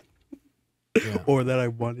 Yeah. Or that I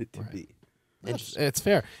wanted to Right. be. It's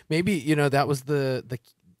fair. Maybe that was the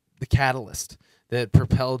catalyst that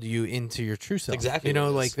propelled you into your true self. Exactly You know, what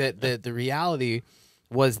it like is. that. The reality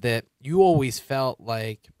was that you always felt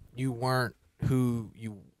like you weren't who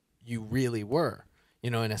you really were.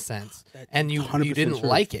 In a sense, and you 100% didn't true.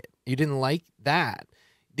 like it. You didn't like that.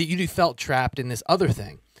 That you felt trapped in this other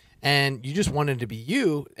thing, and you just wanted to be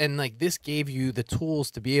you. And like this gave you the tools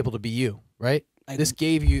to be able to be you. Right. This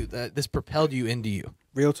gave you this propelled you into you.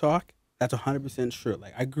 Real talk, that's 100% true.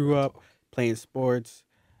 Like I grew up playing sports.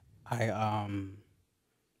 I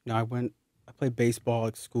played baseball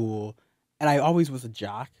at school, and I always was a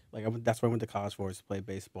jock. Like that's what I went to college for, is to play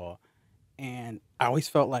baseball. And I always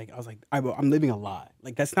felt like I'm living a lie.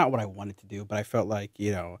 Like that's not what I wanted to do, but I felt like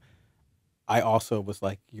I also was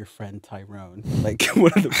like your friend Tyrone, like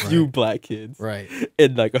one of the few black kids, Right.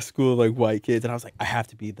 in like a school of like white kids, and I was like, I have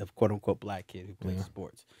to be the quote unquote black kid who plays Yeah.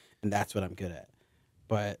 sports, and that's what I'm good at.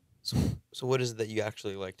 But So what is it that you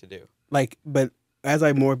actually like to do? but as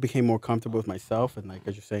I became more comfortable with myself, and like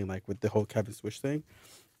as you're saying, like with the whole Kevin Swish thing.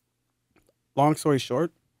 Long story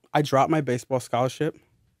short, I dropped my baseball scholarship,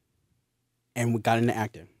 and we got into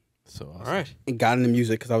acting So awesome. All right. and got into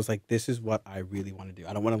music because I was like, this is what I really want to do.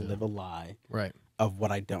 I don't want to live a lie Right. of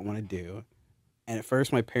what I don't want to do. And at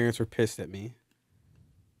first, my parents were pissed at me.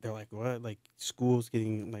 They're like, "What? Like school's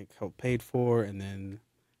getting like help paid for?" And then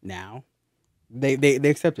now, they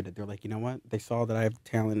accepted it. They're like, you know what? They saw that I have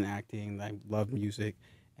talent in acting. I love music,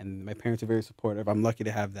 and my parents are very supportive. I'm lucky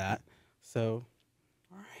to have that. So,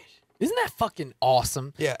 all right. Isn't that fucking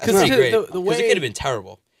awesome? Yeah, that's 'Cause pretty the- great. the Because way- it could have been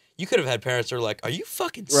terrible. You could have had parents that are like, "Are you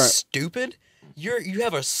fucking Right. stupid? You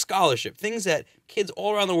have a scholarship, things that kids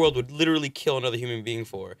all around the world would literally kill another human being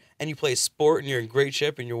for, and you play a sport and you're in great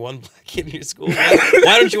shape and you're one black kid in your school.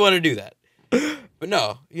 Why don't you want to do that?" But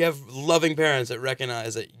no, you have loving parents that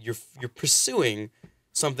recognize that you're pursuing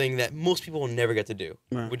something that most people will never get to do,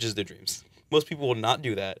 Right. which is their dreams. Most people will not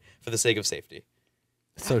do that for the sake of safety.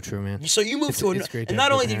 So true, man. So you moved It's great to and have not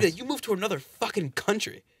good only did you do parents. that, you moved to another fucking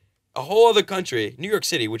country, a whole other country, New York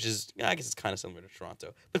City, which is, I guess it's kind of similar to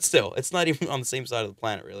Toronto, but still, it's not even on the same side of the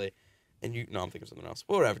planet really. And I'm thinking of something else.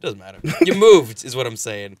 But whatever, it doesn't matter. You moved, is what I'm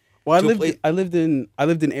saying. Well, To a place- I lived in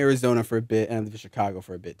Arizona for a bit, and I lived in Chicago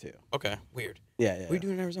for a bit too. Okay, weird. Yeah. What are you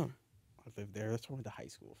doing in Arizona? I lived there. That's where I went to high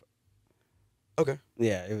school. Okay,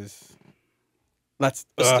 Yeah, it was. But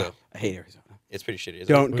But still. I hate Arizona. it's pretty shitty. Isn't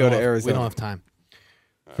Don't We go to don't have- Arizona. We don't have time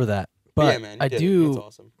for that. But But yeah, man, you I did it. do That's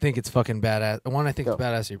awesome. think it's fucking badass. One, I think Go. it's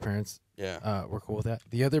badass your parents Yeah. were cool with that.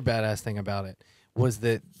 The other badass thing about it was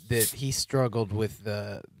that he struggled with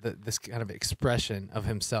this kind of expression of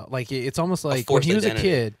himself. Like it's almost like when forced he was identity.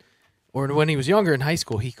 a kid or when he was younger in high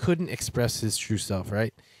school, he couldn't express his true self,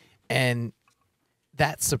 right? And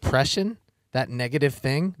that suppression, that negative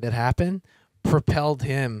thing that happened, propelled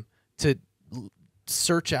him to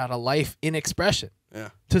search out a life in expression. Yeah.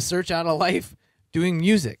 To search out a life doing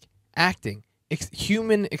music, acting,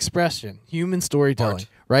 human expression, human storytelling, Art.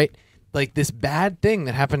 right? Like this bad thing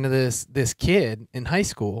that happened to this kid in high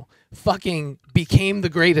school fucking became the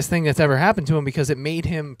greatest thing that's ever happened to him because it made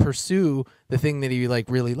him pursue the thing that he like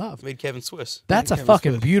really loved. Made Kevin Swiss. That's a Kevin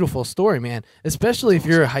fucking Swish. beautiful story, man. Especially if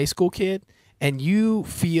you're a high school kid and you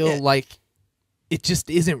feel Yeah. like it just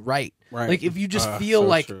isn't right. Right. Like if you just feel so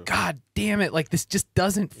like, true. God damn it, like this just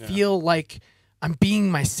doesn't feel like I'm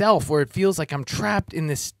being myself, or it feels like I'm trapped in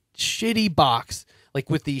this shitty box, like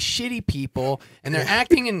with these shitty people, and they're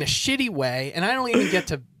acting in a shitty way, and I don't even get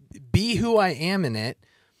to be who I am in it.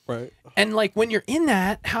 Right. And like when you're in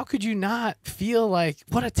that, how could you not feel like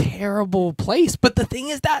what a terrible place? But the thing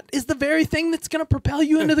is, that is the very thing that's gonna propel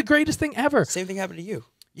you into the greatest thing ever. Same thing happened to you.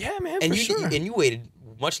 Yeah, man, And for you sure. and you waited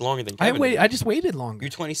much longer than I Kevin. wait. did. I just waited longer. You're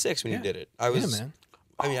 26 when Yeah. you did it. I was. Yeah, man.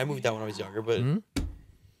 I mean, I moved out when I was younger, but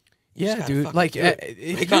Yeah, gotta dude. fucking Like, do it.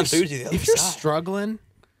 if Make you're, on food to the other if you're side. struggling,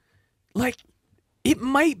 like, it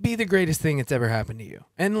might be the greatest thing that's ever happened to you.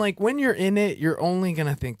 And like, when you're in it, you're only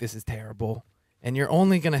gonna think this is terrible, and you're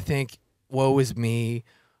only gonna think, "Woe is me.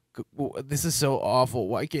 This is so awful.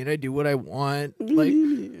 Why can't I do what I want?" Like,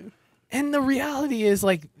 and the reality is,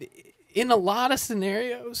 like, in a lot of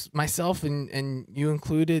scenarios, myself and you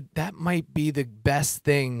included, that might be the best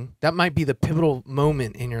thing. That might be the pivotal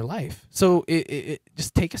moment in your life. So it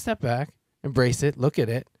just take a step back, embrace it, look at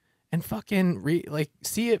it, and fucking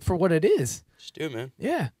see it for what it is. just do it, man.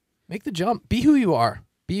 Yeah, make the jump. Be who you are.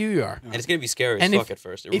 Be who you are. And it's gonna be scary And as fuck at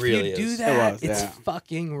first. It if really you do is. that, was, it's yeah.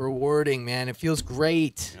 fucking rewarding, man. It feels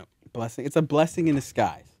great. Yep. Blessing. It's a blessing in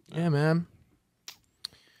disguise. Yeah, man.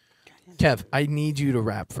 Kev, I need you to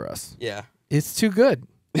rap for us. Yeah. It's too good.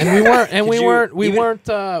 And we weren't and Could we you weren't we even-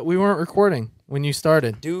 weren't recording when you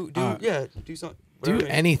started. Do do something. Do whatever.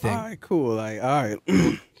 anything. All right, cool. Like, all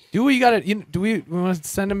right. Do what you got to do we want to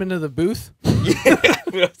send him into the booth? we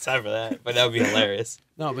don't have time for that, but that would be hilarious.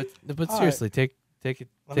 No, but All seriously, take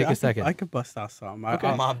a second. I could bust out something. Okay.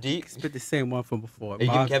 I Mob Deep. spit the same one from before. Are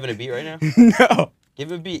you giving Kevin a beat right now? No.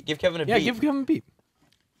 Give him a beat. Give Kevin a Yeah, beat. give him a beat.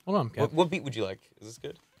 Hold on, Kev. What beat would you like? Is this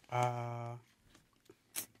good? Let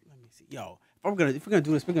me see. Yo, if we're gonna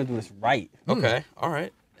do this, we're gonna do this right. Okay. All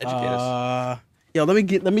right. Educate us. Yo, let me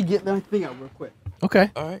get that thing out real quick.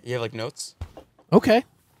 Okay. All right. You have like notes? Okay.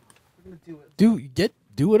 We're gonna do it.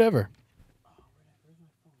 Do whatever.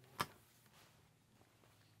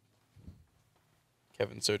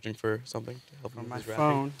 Kevin's searching for something to help him On with my his rapping.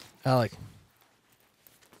 phone. Alec.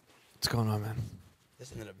 What's going on, man?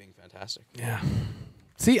 This ended up being fantastic. Yeah.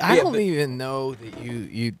 See, I Yeah, don't but- even know that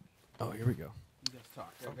you Oh, here we go. You guys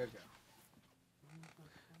talk. Go, go, go.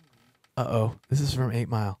 Uh-oh. This is from 8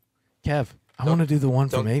 Mile. Kev, I want to do the one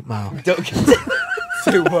from don't- 8 Mile. Don't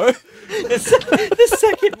Say what? the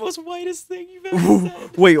second most whitest thing you've ever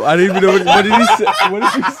said. Wait, I didn't even know what did he say? What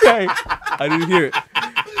did he say? I didn't hear it.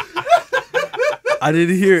 I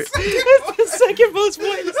didn't hear it. It's the second most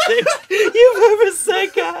whitest thing you've ever said,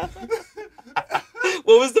 God.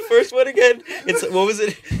 What was the first one again? What was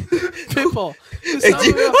it? Pitbull.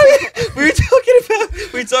 We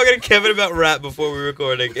were talking to Kevin about rap before we were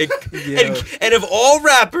recording, and of all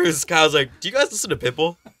rappers, Kyle's like, "Do you guys listen to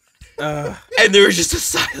Pitbull?" And there was just a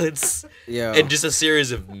silence, Yeah. and just a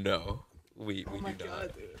series of no. We do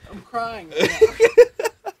not. I'm crying.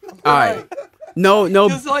 All right. No.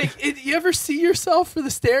 Because, like, you ever see yourself for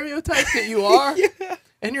the stereotype that you are? Yeah.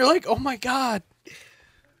 And you're like, oh, my God.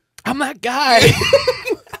 I'm that guy.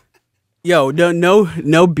 Yo,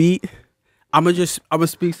 no beat. I'm gonna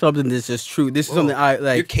speak something that's just true. This is something I Your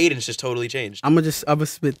like. cadence just totally changed. I'm gonna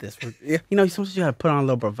spit this. Yeah, you know, sometimes you gotta put on a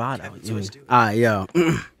little bravado. Kevin Swish, do it. All right, yo.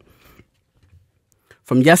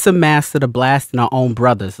 From yes a master to blasting our own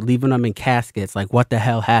brothers, leaving them in caskets like what the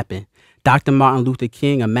hell happened. Dr. Martin Luther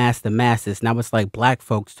King amassed the masses. Now it's like black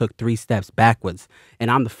folks took 3 steps backwards.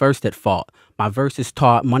 And I'm the first at fault. My verses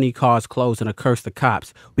taught money, cars, clothes, and a curse to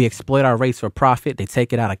cops. We exploit our race for profit. They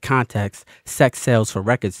take it out of context. Sex sells for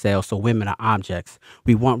record sales, so women are objects.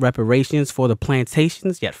 We want reparations for the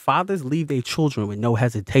plantations, yet fathers leave their children with no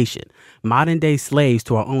hesitation. Modern day slaves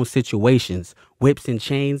to our own situations. Whips and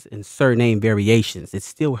chains and surname variations. It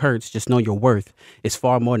still hurts, just know your worth. It's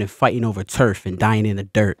far more than fighting over turf and dying in the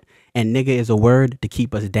dirt. And nigga is a word to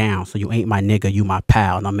keep us down. So you ain't my nigga, you my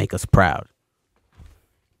pal, and I'll make us proud.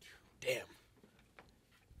 Damn.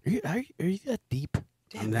 Are you that deep?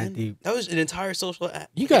 Damn, I'm that man. deep. That was an entire social.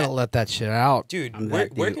 You got to let that shit out. Dude, I'm where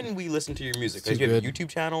that deep. can we listen to your music? It's Like, too you have a good. YouTube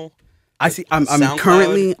channel? I see. I'm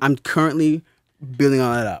SoundCloud? currently building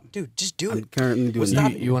all that up. Dude, just do I'm it. currently doing What's that.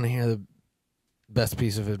 not- You want to hear the best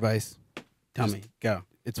piece of advice? Tell me, go.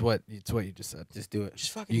 It's what you just said. Just do it.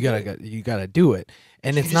 Just fucking You do gotta it. you gotta do it,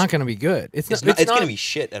 and it's not gonna be good. It's It's, not. not, it's gonna be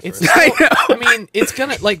shit at It's first. I mean, it's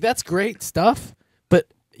gonna that's great stuff, but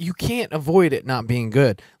you can't avoid it not being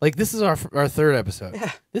good. Like this is our 3rd episode.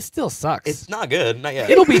 Yeah. This still sucks. It's not good. Not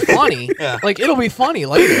yet. It'll be funny. Yeah. Like it'll be funny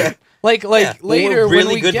later. Like Yeah. When we're later really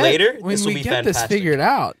when we good get later, when this will we be get this fantastic. figured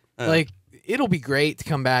out. Uh. Like it'll be great to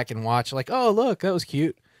come back and watch. Like oh look that was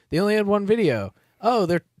cute. They only had one video. Oh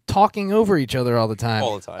they're talking over each other all the time.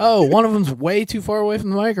 All the time. Oh one of them's way too far away from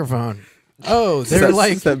the microphone. Oh they're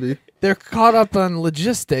like they're caught up on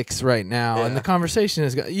logistics right now, and Yeah. the conversation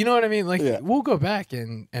is. You know what I mean? Like Yeah. we'll go back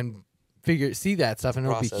and see that stuff, and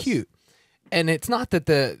it'll be Process. cute. And it's not that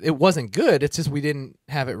it wasn't good. It's just we didn't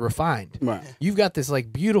have it refined. Right. You've got this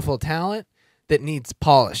like beautiful talent that needs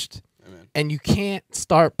polished. Amen. And you can't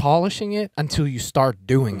start polishing it until you start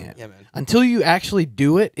doing it. Yeah, man. Until you actually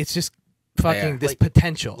do it, it's just fucking this Like-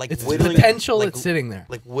 potential. like it's whittling- potential like- that's sitting there.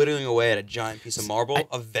 Like whittling away at a giant piece of marble,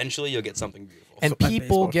 eventually you'll get something beautiful. And my people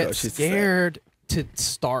baseball get coach used to say. scared to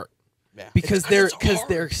start yeah. because It's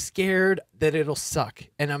they're hard. scared that it'll suck.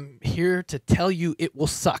 And I'm here to tell you it will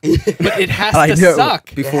suck. But it has I to know,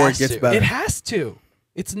 suck. before It it gets has to. better. It has to.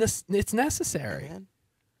 It's necessary. Man,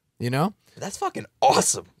 You know? that's fucking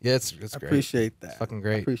awesome. Yeah, it's I great. appreciate that. Fucking I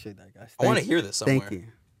great. appreciate that, guys. I want to Thank hear this you. somewhere.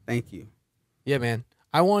 Thank you. Yeah, man.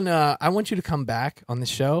 I want you to come back on the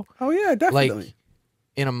show Oh yeah, definitely. like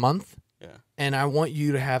in a month, Yeah. and I want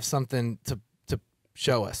you to have something to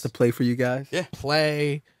show us. to play for you guys. Yeah.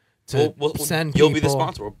 Play, to send You'll people. be the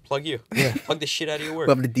sponsor. We'll plug you. Yeah. Plug the shit out of your work.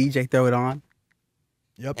 We'll have the DJ throw it on.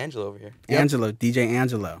 Angelo over here. Yep. Angelo, DJ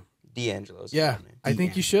Angelo. D'Angelo's. Yeah, his name. I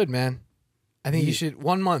think you should, man. I think you Yeah. should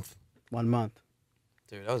 1 month 1 month.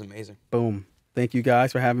 Dude, that was amazing. Boom. Thank you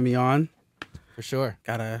guys for having me on. for sure.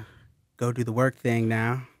 Gotta go do the work thing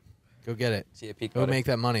now. Go get it. See you, Pete. Go make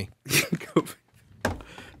that money.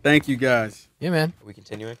 Thank you guys. Yeah, man. Are we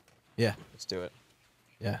continuing? Yeah, Let's do it.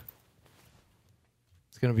 yeah.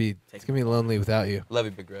 It's gonna be lonely without you. Love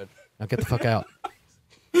you, Big Red. Now get the fuck out.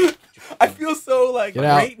 I feel so like Get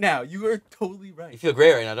out. great now. You are totally right. You feel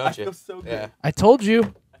great right now, don't I you? feel so good. Yeah. I told you.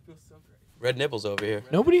 I feel so great. Red nipples over here.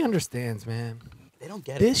 Nobody understands, man. They don't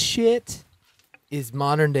get This shit is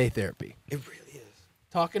modern day therapy. it. It really is.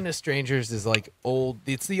 Talking to strangers is like old.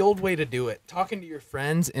 It's the old way to do it. Talking to your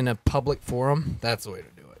friends in a public forum, that's the way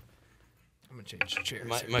to do it. I'm gonna change the chairs.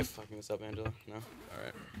 Am I fucking this up, Angela? No?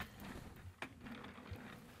 Alright.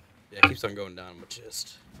 Yeah, it keeps on going down, but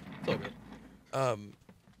just. It's all good.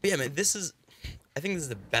 But yeah, man, I think this is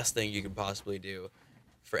the best thing you could possibly do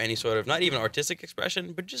for any sort of, not even artistic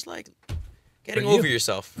expression, but just like getting For you. over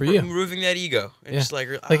yourself. For you. Removing that ego. And Yeah. just like,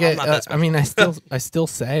 Like I'm not that I mean, special. I still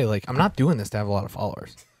say like I'm not doing this to have a lot of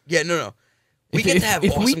followers. Yeah, no. We get to have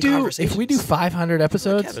awesome conversations. if we do 500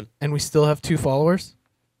 episodes Kevin. and we still have 2 followers,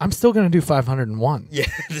 I'm still gonna do 501 Yeah,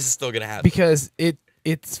 this is still gonna happen. because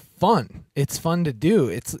it's fun. It's fun to do.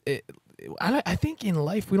 I think in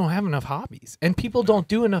life we don't have enough hobbies and people don't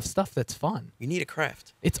do enough stuff that's fun. You need a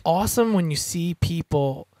craft. It's awesome when you see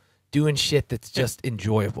people doing shit that's just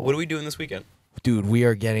enjoyable. What are we doing this weekend? Dude, we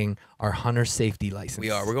are getting our hunter safety license. We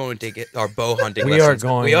are. We're going to get our bow hunting We are lessons.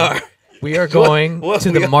 going. We are. We are going What?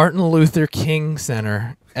 to We the are- Martin Luther King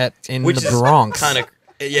Center in Which the is Bronx. kind of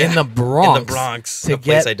yeah, In the Bronx. In the Bronx, to a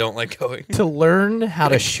place get- I don't like going. to learn how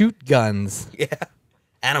to shoot guns Yeah,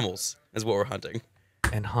 animals is what we're hunting.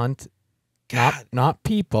 and hunt God. not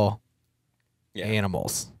people, Yeah.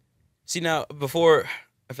 animals. See now, before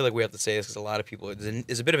I feel like we have to say this because a lot of people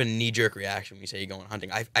there's a bit of a knee-jerk reaction when you say you're going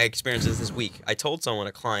hunting. I experienced this week. I told someone,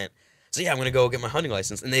 a client, so yeah, I'm gonna go get my hunting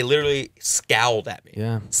license, and they literally scowled at me.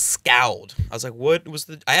 Yeah. Scowled. I was like, what was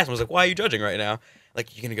the? I asked them, I was like, why are you judging right now?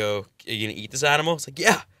 Like, you gonna eat this animal? It's like,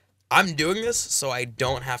 yeah, I'm doing this so I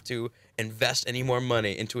don't have to invest any more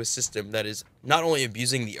money into a system that is not only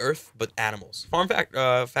abusing the earth but animals.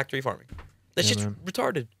 Factory farming. That Yeah, shit's man.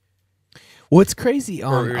 retarded. Well, it's crazy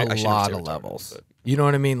on Or, I a shouldn't lot say of retarded, levels. but- You know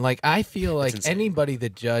what I mean? Like, I feel like insane. anybody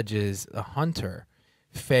that judges a hunter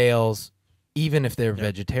fails, even if they're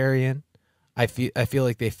vegetarian. I feel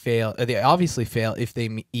like they fail. They obviously fail if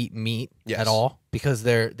they eat meat Yes. at all because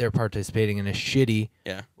they're participating in a shitty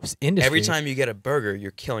Yeah. industry. Every time you get a burger,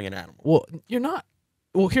 you're killing an animal. Well, you're not.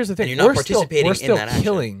 Well, here's the thing. you're not we're participating in still that action.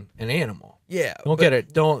 killing an animal. Yeah. Don't get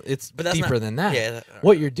it. Don't. It's but that's deeper not- than that. yeah,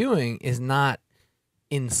 What you're doing is not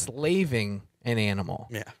enslaving an animal.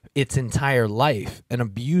 Yeah. Its entire life and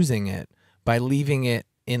abusing it by leaving it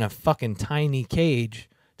in a fucking tiny cage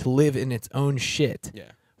to live in its own shit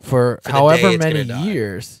Yeah. for For the day however it's many gonna die.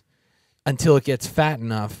 years until it gets fat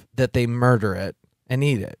enough that they murder it and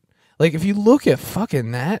eat it. Like, if you look at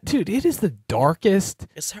fucking that, dude, it is the darkest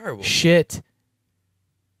It's terrible. shit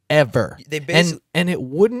ever. They basi- and it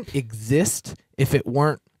wouldn't exist if it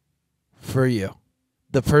weren't for you,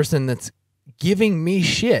 the person that's giving me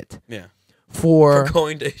shit Yeah. for We're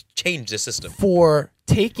going to change the system. for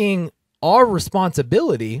taking our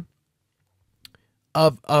responsibility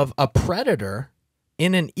of a predator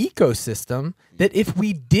in an ecosystem that if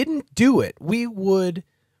we didn't do it, we would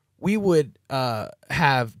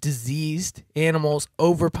have diseased animals,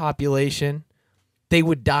 overpopulation. They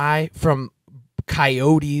would die from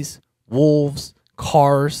coyotes, wolves,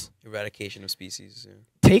 cars. Eradication of species. Yeah.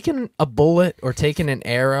 Taking a bullet or taking an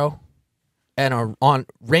arrow and on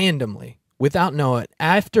randomly without knowing it,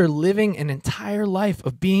 after living an entire life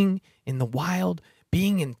of being in the wild,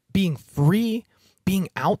 being free, being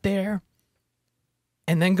out there,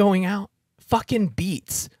 and then going out, fucking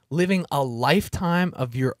beats living a lifetime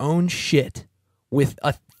of your own shit with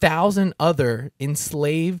 1,000 other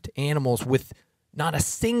enslaved animals with not a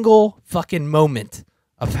single fucking moment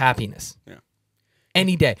of happiness. Yeah.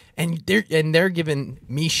 Any day. And they're giving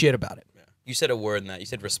me shit about it. Yeah. You said a word in that. You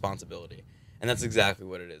said responsibility. And that's exactly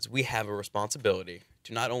what it is. We have a responsibility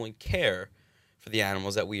to not only care for the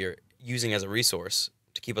animals that we are using as a resource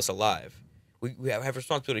to keep us alive. We have a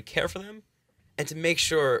responsibility to care for them and to make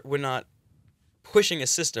sure we're not pushing a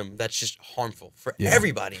system that's just harmful for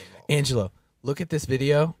everybody involved. Angelo, look at this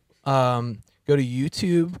video. Go to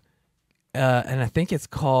YouTube, and I think it's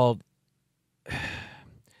called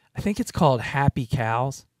Happy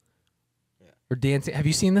Cows. Yeah. Or Dancing. Have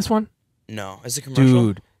you seen this one? No. Is it commercial?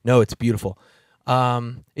 Dude, no, it's beautiful.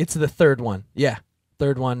 It's the third one. Yeah,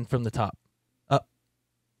 third one from the top. Up,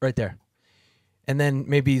 right there. And then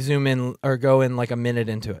maybe zoom in or go in like a minute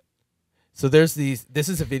into it. So there's these. This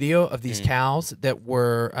is a video of these cows that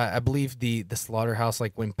were, I believe, the slaughterhouse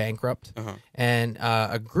like went bankrupt, and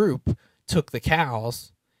a group took the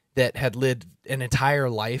cows that had lived an entire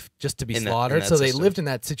life just to be slaughtered. So they lived in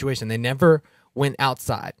that situation. They never went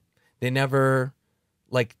outside. They never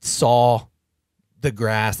like saw the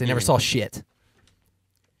grass. They never saw shit.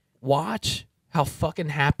 Watch how fucking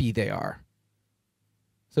happy they are.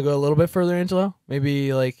 So go a little bit further, Angelo.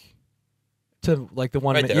 Maybe like to like the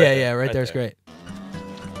 1 minute. Yeah, right there's great.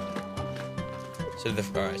 So all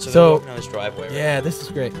right. So they're walking down this driveway. Right? Yeah, this is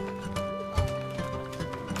great.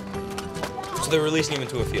 So they're releasing him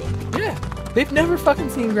into a field. Yeah, they've never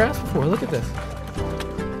fucking seen grass before. Look at this.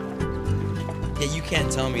 Yeah, you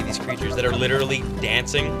can't tell me these creatures that are literally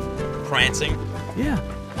dancing, prancing,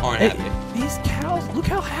 aren't happy. These cows, look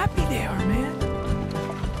how happy they are, man.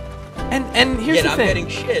 And here's the thing. I'm getting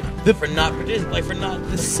shit for not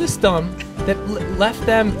the system that left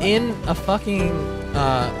them in a fucking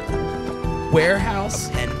warehouse,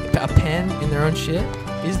 a pen in their own shit,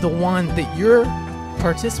 is the one that you're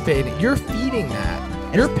participating. You're feeding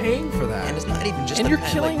that. You're paying for that. And it's not even just. And you're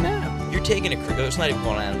pen. killing like, them. You're taking it's not even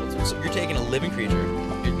called animals. So you're taking a living creature,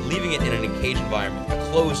 you're leaving it in an encaged environment, a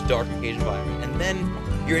closed, dark, encaged environment, and then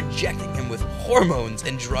you're injecting him with hormones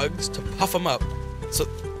and drugs to puff him up. So,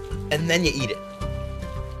 and then you eat it.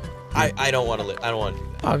 I don't want to live. I don't want to do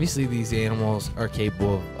that. Obviously, these animals are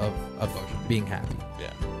capable of being happy.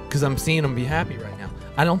 Yeah. Because I'm seeing them be happy right now.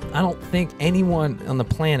 I don't think anyone on the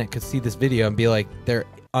planet could see this video and be like they're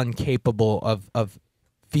incapable of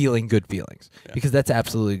feeling good feelings. Yeah. Because that's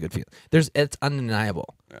absolutely a good feeling. It's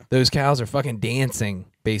undeniable. Yeah. Those cows are fucking dancing,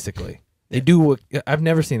 basically. They do what I've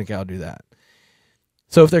never seen a cow do that.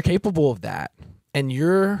 So if they're capable of that, and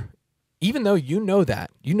even though you know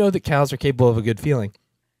that cows are capable of a good feeling,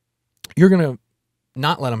 you're gonna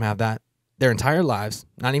not let them have that their entire lives,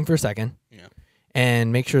 not even for a second,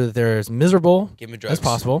 and make sure that they're as miserable as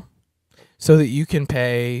possible, so that you can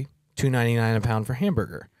pay $2.99 a pound for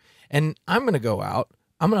hamburger. And I'm gonna go out.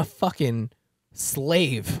 I'm gonna fucking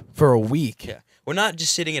slave for a week. Yeah, we're not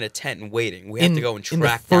just sitting in a tent and waiting. We have to go and track in the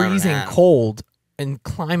down freezing cold and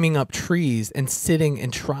climbing up trees and sitting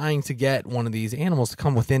and trying to get one of these animals to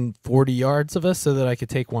come within 40 yards of us so that I could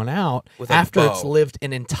take one out after it's lived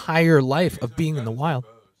an entire life of being in the wild.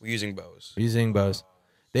 We're using bows.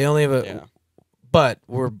 They only have but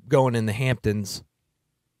we're going in the Hamptons.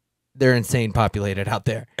 They're insane populated out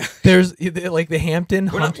there. There's like the Hampton.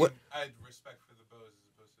 I had respect for the bows as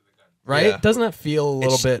opposed to the gun. Right? Yeah. Doesn't that feel a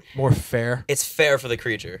little bit more fair? It's fair for the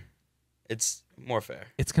creature. It's more fair.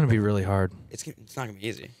 It's going to be really hard. It's not going to be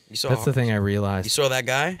easy. That's the thing I realized. You saw that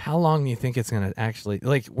guy? How long do you think it's going to actually...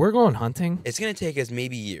 Like, we're going hunting. It's going to take us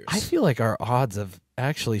maybe years. I feel like our odds of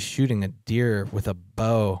actually shooting a deer with a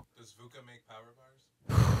bow... Does VUCA make power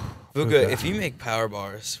bars? VUCA, if you make power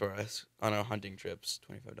bars for us on our hunting trips,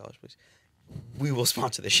 $25, please, we will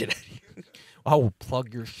sponsor the shit out of you. I will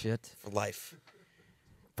plug your shit. For life.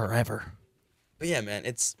 Forever. But yeah, man,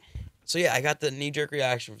 it's... So yeah, I got the knee-jerk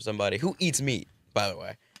reaction from somebody who eats meat, by the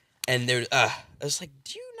way. And there's, I was like,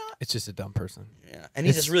 do you not... It's just a dumb person. Yeah, and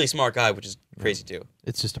he's this really smart guy, which is crazy, too.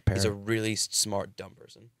 It's just a parrot. He's a really smart, dumb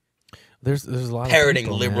person. There's a lot parroting of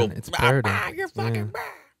people, liberal... man. It's parroting. You're fucking...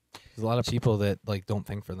 There's a lot of people that like don't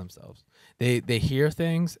think for themselves. They hear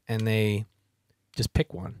things, and they just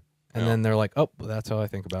pick one. And then they're like, oh, well, that's how I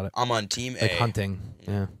think about it. I'm on team A. Like hunting,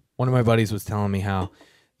 yeah. One of my buddies was telling me how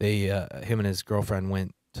him and his girlfriend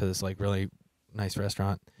went to this like really nice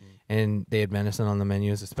restaurant, and they had venison on the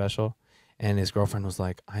menu as a special, and his girlfriend was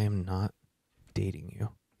like, I am not dating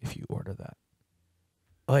you if you order that.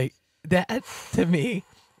 Like, that to me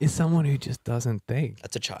is someone who just doesn't think.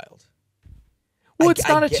 That's a child. Well, I- it's I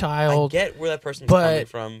not a get- child. I get where that person's but coming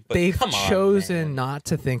from, but they've come on, chosen man. not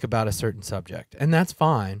to think about a certain subject, and that's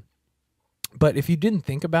fine. But if you didn't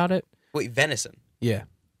think about it, Wait, venison. yeah,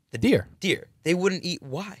 The deer. Deer. They wouldn't eat.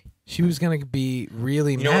 Why? She was gonna be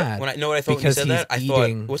really You know mad. what? What I thought when you because said he's that? I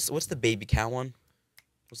eating- thought, what's the baby cow one?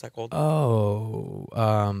 What's that called?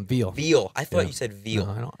 Veal. Veal. I thought Yeah. you said veal.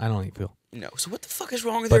 No, I don't eat veal. No. So what the fuck is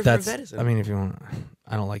wrong with But her for that's. venison? I mean, if you want,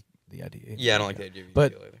 I don't like the idea. yeah, I don't like the idea of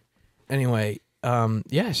But- veal either. Anyway,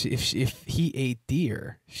 yeah. If he ate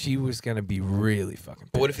deer, she was gonna be really fucking.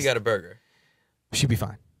 But what if he pissed. got a burger? She'd be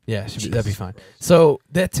fine. Yeah, that'd be Jesus fine. Christ. So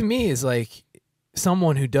that to me is like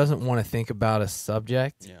someone who doesn't want to think about a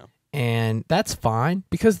subject, Yeah. and that's fine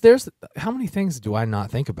because there's how many things do I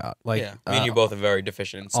not think about? Like, Yeah. Me and you both are very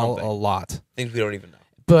deficient in a something. lot. Things we don't even know.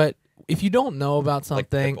 But if you don't know about Like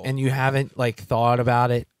something pickle. and you haven't like thought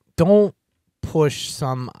about it, don't push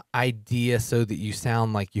some idea so that you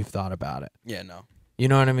sound like you've thought about it. Yeah, no. You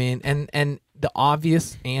know what I mean? And the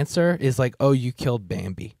obvious answer is like, oh, you killed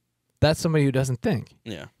Bambi. That's somebody who doesn't think.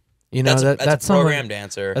 Yeah. You know, that's that's a someone. programmed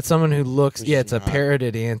answer. That's someone who looks. Which Yeah, is it's a not-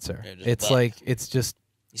 parroted answer. Yeah, just It's blah. like it's just.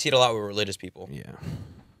 You see it a lot with religious people Yeah,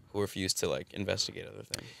 who refuse to like investigate other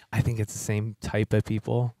things. I think it's the same type of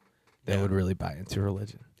people that Yeah. would really buy into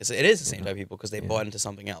religion. It is the same type of people because they bought into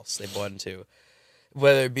something else. They bought into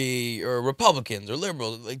whether it be Republicans or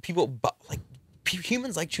liberals, like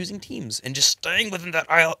humans like choosing teams and just staying within that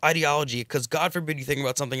ideology because God forbid you think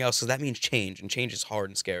about something else because that means change and change is hard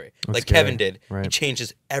and scary. That's like scary, Kevin did. He right.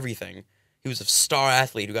 changes everything. He was a star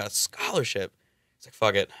athlete who got a scholarship. He's like,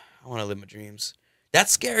 fuck it. I want to live my dreams.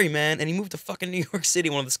 That's scary, man. And he moved to fucking New York City,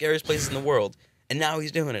 one of the scariest places in the world. And now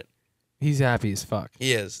he's doing it. He's happy as fuck.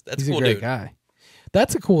 He is. That's He's cool, a great dude. guy.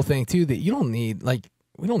 That's a cool thing too. That you don't need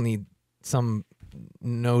we don't need some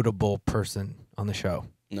notable person on the show.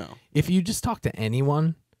 No. If you just talk to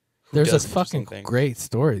anyone, there's a does interesting fucking things. great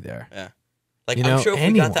story there. Yeah. Like, You I'm know, sure if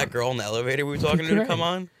we got that anyone. girl in the elevator we were It'd be talking to great. come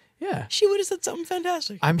on, Yeah. she would have said something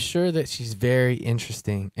fantastic. I'm sure that she's very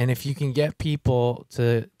interesting. And if you can get people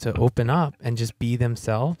to open up and just be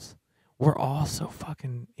themselves, we're all so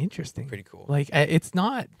fucking interesting. Pretty cool. Like it's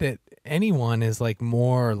not that anyone is like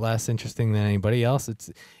more or less interesting than anybody else.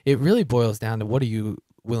 It really boils down to what are you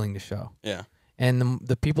willing to show? Yeah. And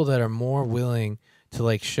the people that are more willing to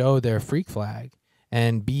like show their freak flag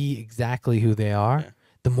and be exactly who they are, Yeah.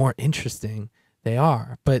 the more interesting they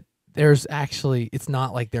are. But there's actually, it's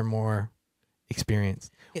not like they're more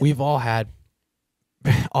experienced. Yeah. We've all had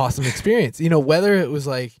awesome experience. You know, whether it was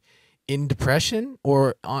like in depression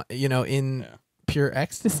or, in Yeah. pure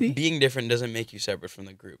ecstasy. Being different doesn't make you separate from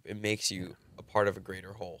the group. It makes you a part of a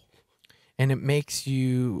greater whole. And it makes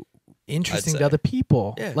you interesting to say. other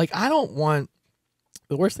people. Yeah. Like, I don't want,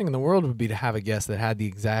 the worst thing in the world would be to have a guest that had the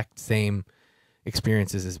exact same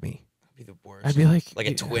experiences as me. That'd be the worst. I'd be like,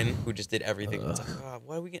 a twin who just did everything. It's like, oh,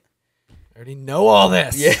 what are we getting? I already know all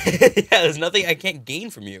this. Yeah. Yeah, there's nothing I can't gain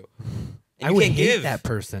from you. And I you would can't hate give. that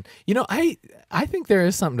person. You know, I think there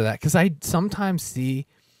is something to that because I sometimes see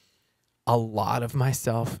a lot of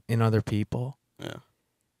myself in other people, Yeah.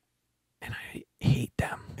 and I hate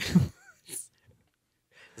them.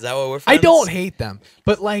 Is that what we're I friends? don't hate them,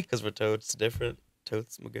 but like Because we're totes different.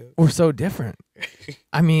 Totes my goat. we're so different.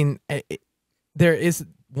 I mean, there is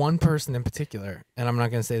one person in particular, and I'm not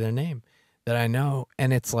going to say their name, that I know,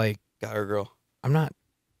 and it's like Guy or girl? I'm not.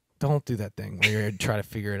 Don't do that thing where you're trying to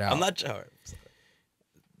figure it out. I'm not sure.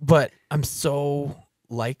 But I'm so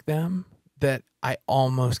like them that I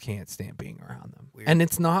almost can't stand being around them. Weird. And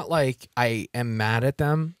it's not like I am mad at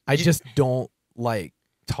them. I just don't like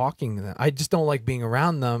talking to them. I just don't like being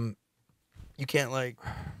around them. You can't, like...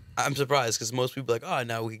 I'm surprised because most people are like, oh,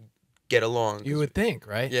 now we get along. 'cause You would think,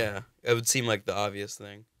 right? Yeah. It would seem like the obvious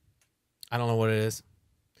thing. I don't know what it is.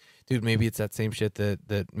 Dude, maybe it's that same shit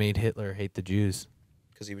that made Hitler hate the Jews.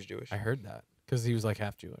 Because he was Jewish. I heard that. Because he was like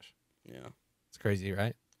half Jewish. Yeah. It's crazy,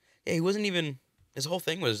 right? Yeah, he wasn't even... His whole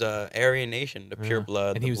thing was Aryan nation, the pure Yeah.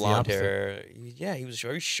 blood, And the he was the blonde opposite. hair. He was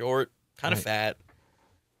very short, kind of Right. fat.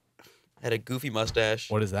 Had a goofy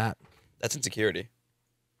mustache. What is that? That's insecurity.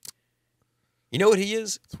 You know what he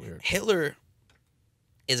is? It's weird. Hitler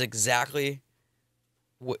is exactly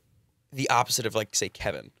what the opposite of, like, say,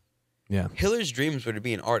 Kevin. Yeah. Hitler's dreams were to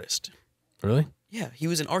be an artist. Really? Yeah, he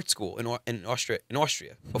was in art school in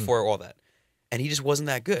Austria Hmm. before all that, and he just wasn't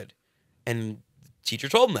that good. And the teacher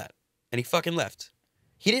told him that, and he fucking left.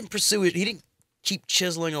 He didn't pursue it. He didn't keep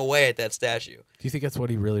chiseling away at that statue. Do you think that's what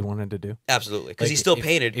he really wanted to do? Absolutely, because Like, he still if-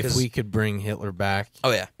 painted. If 'cause- we could bring Hitler back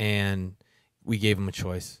oh yeah, and we gave him a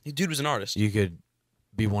choice, the dude was an artist. you could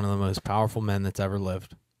be one of the most powerful men that's ever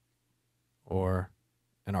lived, or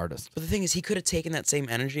an artist. But the thing is, he could have taken that same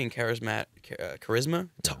energy and charisma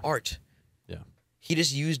to art. Yeah. He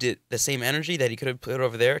just used it, the same energy that he could have put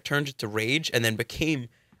over there, turned it to rage, and then became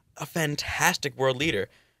a fantastic world leader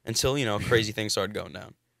until, crazy things started going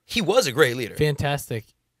down. He was a great leader. Fantastic,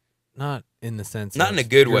 not in the sense Not of in a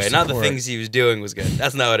good your way. Not the support, things he was doing was good.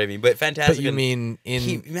 That's not what I mean. But fantastic. But you in- mean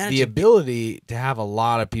he in managed the to- ability to have a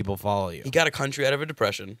lot of people follow you. He got a country out of a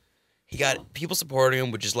depression. He got people supporting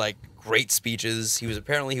him with just like great speeches. He was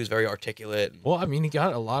very articulate. Well, I mean, he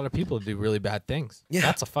got a lot of people to do really bad things. Yeah.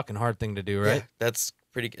 That's a fucking hard thing to do, right? Yeah, that's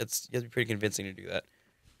pretty. You have to be pretty convincing to do that.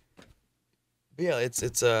 But yeah, it's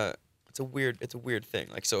a weird thing.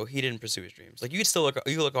 Like, so he didn't pursue his dreams. Like, you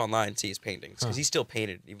could look online and see his paintings because he still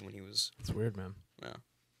painted even when he was. It's weird, man. Yeah.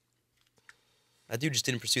 That dude just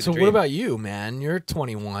didn't pursue So the dream. what about you, man? You're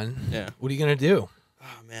 21. Yeah. What are you gonna do?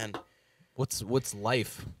 Oh man, What's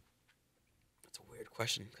life? that's a weird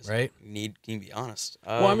question. 'Cause Right. You need to be honest.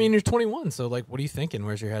 Well, I mean, you're 21, so like, what are you thinking?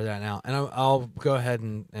 Where's your head at now? And I'll go ahead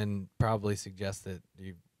and probably suggest that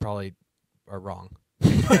you probably are wrong.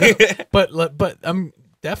 but I'm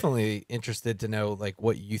definitely interested to know like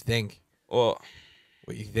what you think, well,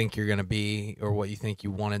 what you think you're gonna be, or what you think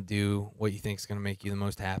you want to do, what you think is gonna make you the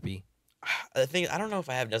most happy. the thing I don't know if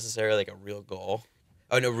I have necessarily like a real goal.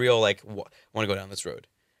 Oh no, real like want to go down this road.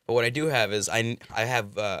 But what I do have is I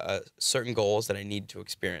have certain goals that I need to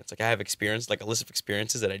experience. Like I have experience, like a list of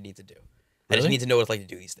experiences that I need to do. I just Really? need to know what it's like to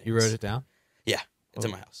do these things. You wrote it down? Yeah, it's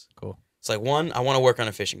in Cool. my house. Cool. It's like one, I want to work on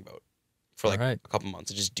a fishing boat for like Alright. a couple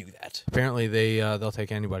months and just do that. Apparently they'll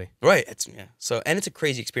take anybody, Right. It's So and it's a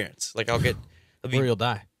crazy experience. Like it'll or be you'll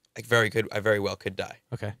die. like very good. I very well could die.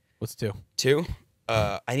 Okay. What's 2? Two,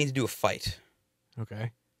 I need to do a fight.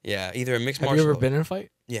 Okay. Yeah, either a mixed Have martial. you ever been in a fight?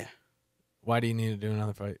 Yeah, Why do you need to do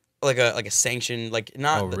another fight? like a sanctioned, like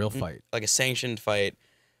not Oh, a real fight. like a sanctioned fight.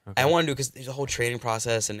 Okay. I want to do because there's a whole training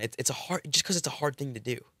process, and it's a hard just because it's a hard thing to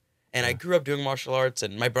do. And I grew up doing martial arts,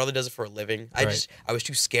 and my brother does it for a living. I Right. was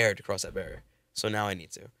too scared to cross that barrier, so now I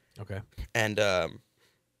need to. Okay. And I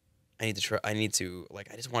need to try. I need to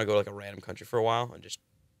like. I just want to go to like a random country for a while and just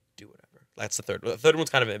do whatever. That's the third. The third one's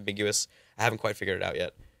kind of ambiguous. I haven't quite figured it out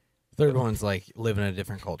yet. Third one's like live in a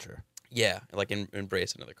different culture. Yeah, like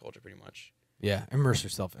embrace another culture, pretty much. Yeah, immerse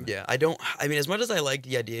yourself in it. Yeah, I mean, as much as I like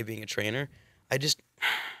the idea of being a trainer,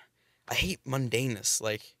 I hate mundaneness.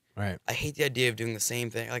 Like, Right. I hate the idea of doing the same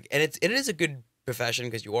thing. Like, and it is a good profession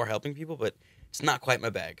because you are helping people, but it's not quite my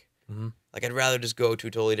bag. Mm-hmm. Like, I'd rather just go to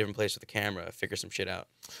a totally different place with a camera, figure some shit out.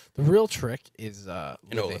 The real trick is And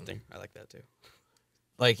living. lifting, I like that too.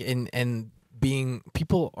 Like and being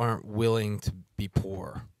people aren't willing to be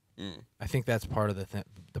poor. Mm. I think that's part of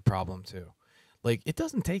the problem too. Like it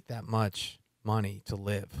doesn't take that much money to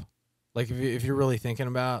live. Like if you're really thinking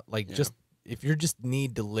about like Yeah. just if you just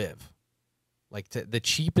need to live, like the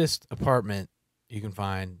cheapest apartment you can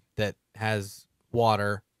find that has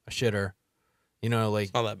water, a shitter, like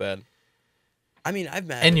It's not that bad. I mean, I've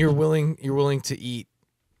met. and you're willing to eat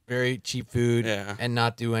very cheap food Yeah. and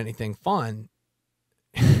not do anything fun.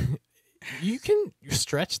 you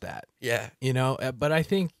stretch that, Yeah. but I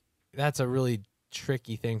think that's a really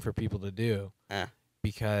tricky thing for people to do Yeah.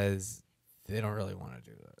 because they don't really want to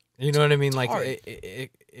do that. You know what I mean? Like hard.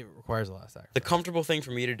 it requires a lot of sacrifice. The comfortable thing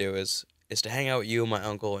for me to do is to hang out with you, my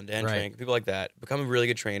uncle, and Dan Right. Trank, people like that, become a really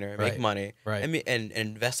good trainer, Right. make money, Right. and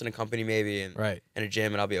invest in a company maybe, and Right. in a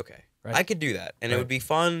gym, and I'll be okay. Right. I could do that, and it Right. would be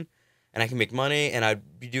fun, and I can make money, and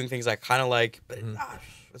I'd be doing things I kind of like, but Mhm.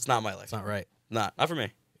 it's not my life. It's not right. Not for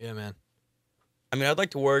me. Yeah, man. I mean, I'd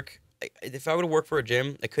like to work. If I were to work for a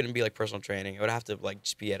gym, it couldn't be like personal training. It would have to like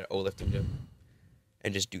just be at an O-lifting gym,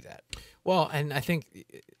 and just do that. Well, and I think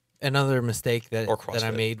another mistake that Or I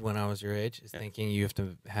CrossFit. made when I was your age is Yeah. thinking you have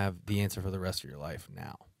to have the answer for the rest of your life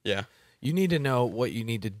now. Yeah. You need to know what you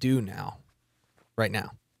need to do now, right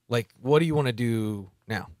now. Like, what do you want to do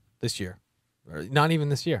now, this year? Or not even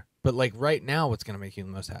this year, but like right now, what's going to make you the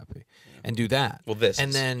most happy? And do that. Well, this. And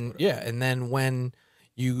is- then, and then when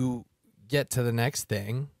you get to the next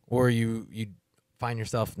thing or you find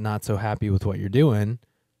yourself not so happy with what you're doing,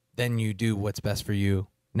 then you do what's best for you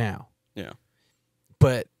now. Yeah.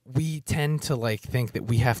 But we tend to like think that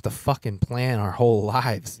we have to fucking plan our whole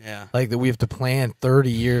lives. Yeah. Like that we have to plan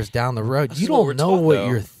 30 years down the road. That's You what we're don't know taught, what though.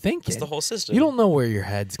 you're thinking. It's the whole system. You don't know where your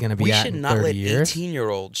head's going to be We at should in not 30 let years.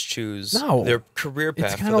 18-year-olds choose No. their career path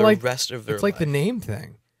It's for kind of the like rest of their it's like the life. name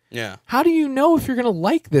thing. Yeah. How do you know if you're going to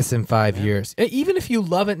like this in 5 years? Even if you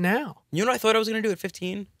love it now. You know what I thought I was going to do at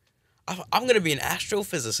 15? I'm going to be an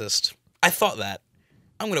astrophysicist. I thought that.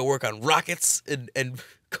 I'm going to work on rockets and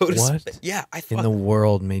go to What? space. Yeah, I In the thought.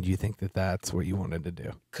 world made you think that that's what you wanted to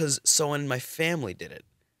do. Because someone in my family did it.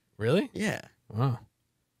 Really? Yeah. Wow.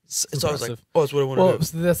 So I was like, impressive. oh, that's what I want Well, to do.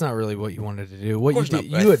 so that's not really what you wanted to do. What you course not,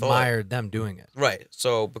 did, but I you thought- admired them doing it. Right.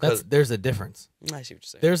 So because There's a difference. I see what you're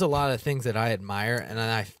saying. There's a lot of things that I admire and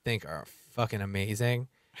I think are fucking amazing,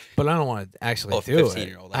 but I don't want to actually Oh, do it.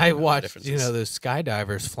 15-year-old, I I don't know the watched, differences. those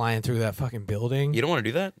skydivers flying through that fucking building. You don't want to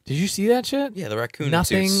do that? Did you see that shit? Yeah, the raccoon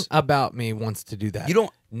Nothing suits. about me wants to do that. You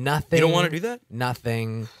don't. Nothing. You don't want to do that?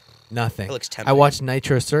 Nothing. That looks I tempting. watched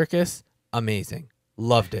Nitro Circus. Amazing.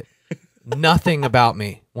 Loved it. Nothing about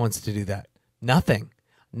me wants to do that. Nothing.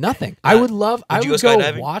 I would love. I you would go go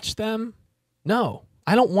skydiving? watch them. No,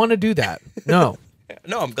 I don't want to do that. No.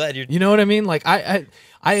 No, I'm glad you. You know what I mean? Like I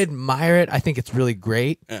admire it. I think it's really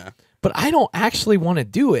great. Yeah. But I don't actually want to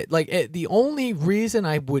do it. Like the only reason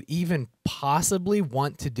I would even possibly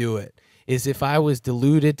want to do it is if I was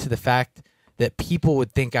deluded to the fact that people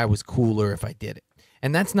would think I was cooler if I did it.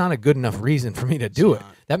 And that's not a good enough reason for me to do it.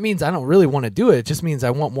 That means I don't really want to do it. It just means I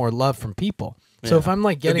want more love from people. So if I'm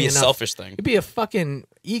like It'd getting be a enough, selfish thing. it'd be a fucking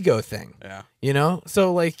ego thing. Yeah. You know?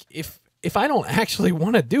 So like if I don't actually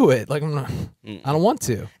want to do it, like I don't want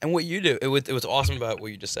to. And what you do, what's awesome about what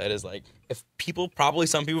you just said is like, if people, probably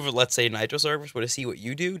some people for, let's say, Nitro Service, were to see what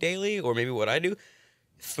you do daily, or maybe what I do,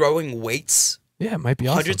 throwing weights, Yeah, it might be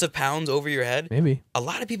awesome. hundreds of pounds over your head, Maybe. a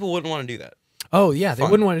lot of people wouldn't want to do that. Oh yeah, they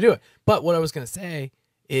Fun. wouldn't want to do it. But what I was gonna say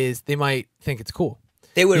is they might think it's cool.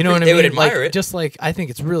 They would, You know what I they mean? would admire Like, it. Just like I think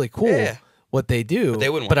it's really cool Yeah. what they do, they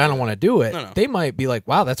wouldn't but wanna I do don't that. want to do it. No, no. They might be like,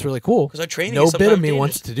 "Wow, that's really cool." 'Cause our training no is bit of sometimes me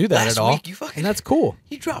wants dangerous. to do that Last at all, week, you fucking- and that's cool.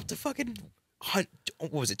 He dropped a fucking,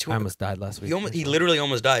 what was it, I 200? almost died last week. He literally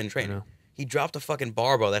almost died in training. know. He dropped a fucking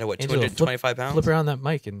barbell that had, what, Angelo, 225 pounds? Flip around that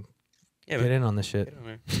mic and Yeah, get man. in on this shit. Get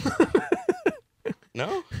on there.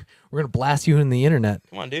 No? We're gonna blast you in the internet,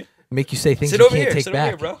 Come on, dude. make you say things Sit you over can't here. take Sit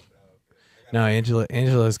back. over here, bro. No,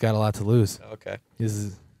 Angelo's got a lot to lose. Okay.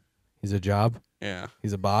 He's a job. Yeah.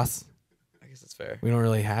 He's a boss. I guess that's fair. We don't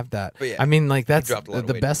really have that. But yeah, I mean, like that's dropped a lot of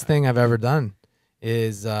the weight best in that. thing I've ever done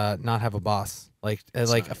is not have a boss. Like nice.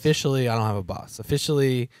 officially, I don't have a boss.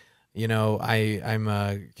 Officially, you know, I'm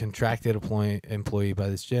a contracted employee by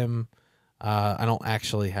this gym. I don't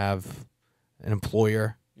actually have an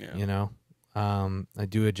employer. Yeah. You know, I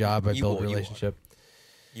do a job. I You build are- a you are. relationship.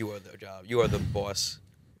 You are the job. You are the boss.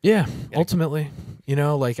 Yeah, ultimately, you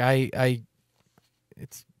know, like I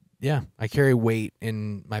carry weight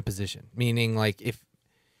in my position. Meaning, like if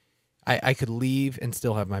I could leave and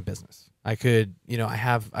still have my business, I could, you know, I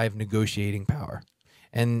have negotiating power,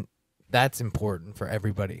 and that's important for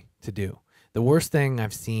everybody to do. The worst thing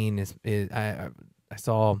I've seen is I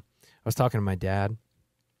was talking to my dad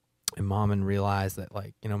and mom and realized that,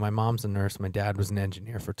 like, you know, my mom's a nurse, my dad was an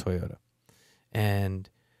engineer for Toyota, and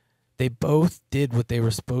they both did what they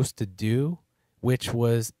were supposed to do, which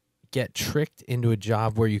was get tricked into a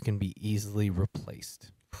job where you can be easily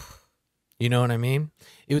replaced. You know what I mean?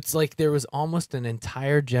 It's like there was almost an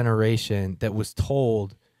entire generation that was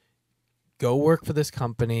told, go work for this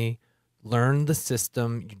company, learn the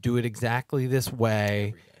system, you do it exactly this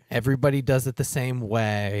way, everybody does it the same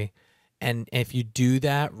way, and if you do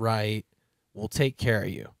that right, we'll take care of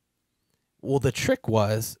you. Well, the trick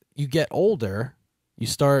was you get older, you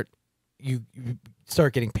start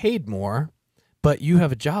getting paid more, but you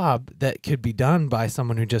have a job that could be done by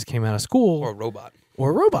someone who just came out of school Or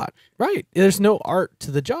a robot. right? There's no art to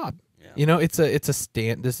the job. Yeah. You know, it's a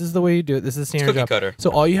stand. This is the way you do it. This is a standard cookie job. cutter. So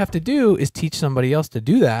all you have to do is teach somebody else to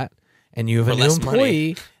do that, and you have For a new less money.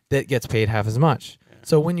 employee that gets paid half as much.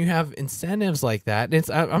 So when you have incentives like that, and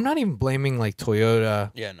I'm not even blaming like Toyota.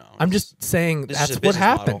 Yeah, no. I'm just saying This is that's a what business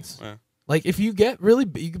model. happens. Yeah. Like if you get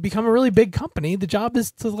you become a really big company, the job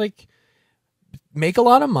is to like make a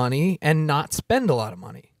lot of money and not spend a lot of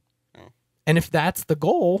money. Oh. And if that's the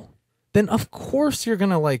goal, then of course you're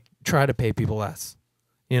going to like try to pay people less.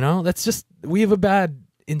 You know, that's just, we have a bad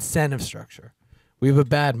incentive structure. We have a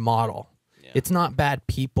bad model. Yeah. It's not bad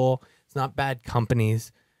people. It's not bad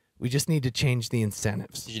companies. We just need to change the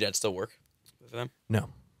incentives. Does your dad still work for them? No.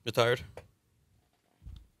 Retired?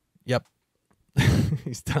 Yep.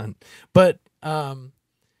 He's done. But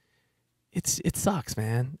it sucks,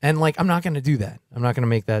 man. And like I'm not going to do that. I'm not going to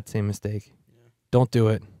make that same mistake. Yeah. Don't do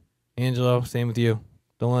it. Angelo, same with you.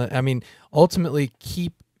 Ultimately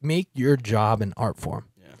make your job an art form.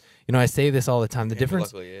 Yeah. You know, I say this all the time.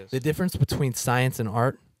 Luckily it is. The difference between science and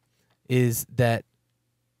art is that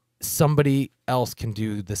somebody else can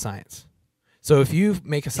do the science. So if you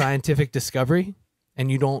make a scientific discovery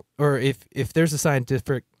and you don't, or if there's a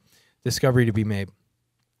scientific discovery to be made,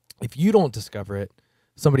 if you don't discover it,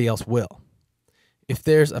 somebody else will. If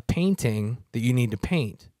there's a painting that you need to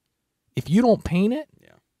paint, if you don't paint it, Yeah.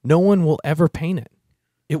 no one will ever paint it.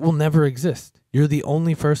 It will never exist. You're the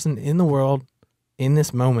only person in the world in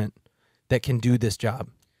this moment that can do this job,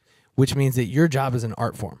 which means that your job is an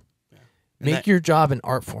art form. And Make your job an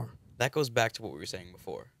art form. That goes back to what we were saying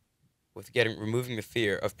before, with removing the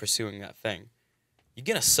fear of pursuing that thing. You're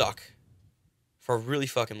gonna suck for a really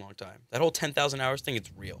fucking long time. That whole 10,000 hours thing, it's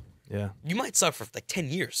real. Yeah. You might suck for like 10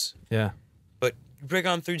 years, Yeah. but you break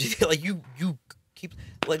on through. Like you keep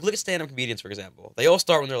like look at stand-up comedians for example. They all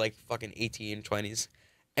start when they're like fucking 18, 20s,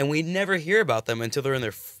 and we never hear about them until they're in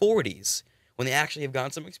their 40s when they actually have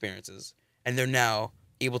gotten some experiences and they're now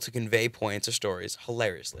able to convey points or stories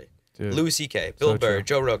hilariously. Dude. Louis C.K., Bill Burr, true.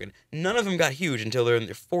 Joe Rogan, none of them got huge until they're in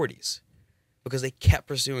their 40s because they kept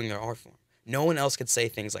pursuing their art form. No one else could say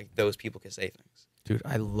things like those people could say things. Dude,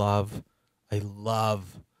 I love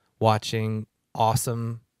watching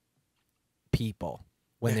awesome people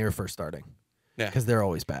when they were first starting. Yeah. Because they're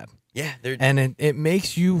always bad. Yeah, And it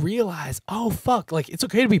makes you realize, oh, fuck, like, it's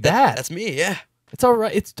okay to be bad. That's me, yeah. It's all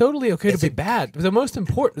right. It's totally okay to be bad. The most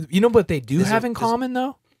important, you know what they do have in common,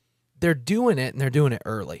 though? They're doing it, and they're doing it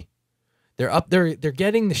early. They're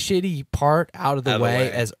getting the shitty part out of the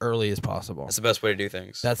way as early as possible. That's the best way to do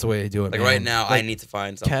things. That's the way to do it, like man. right now, Like, I need to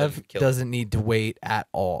find something. Kev doesn't need to wait at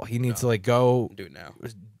all. He needs to like go do it now.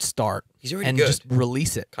 start. He's already and good. just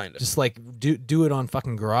release it. Kind of. Just like do it on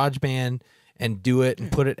fucking GarageBand and do it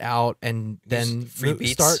and put it out and then free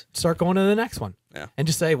beats. start going to the next one. Yeah. And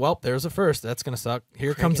just say, well, there's a first. That's gonna suck.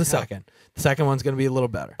 Here comes the second. The second one's gonna be a little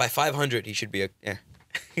better. By 500, he should be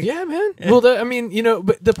Yeah, man. Yeah. Well, I mean, you know,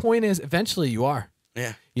 but the point is, eventually you are.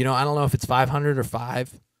 Yeah. You know, I don't know if it's 500 or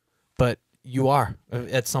 5, but you are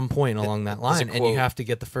at some point along that line, and you have to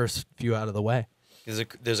get the first few out of the way.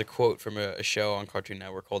 There's a quote from a show on Cartoon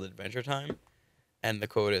Network called Adventure Time, and the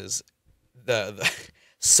quote is, the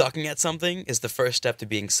sucking at something is the first step to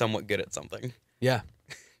being somewhat good at something. Yeah.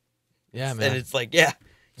 Yeah, man. And it's like, yeah,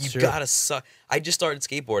 you Sure. gotta suck. I just started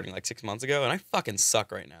skateboarding like 6 months ago, and I fucking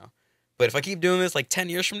suck right now. But if I keep doing this like 10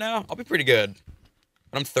 years from now, I'll be pretty good.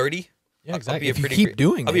 When I'm 30, Yeah, I'll exactly. be If a you pretty keep great,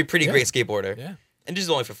 doing I'll be a it, pretty yeah. great skateboarder. Yeah. And this is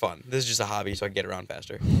only for fun. This is just a hobby so I can get around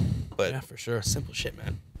faster. But Yeah, for sure. simple shit,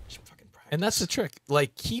 man. Just fucking practice. And that's the trick.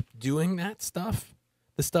 Like, keep doing that stuff,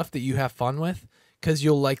 the stuff that you have fun with, because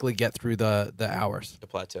you'll likely get through the hours. the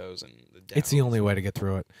plateaus and the downs. It's the only way to get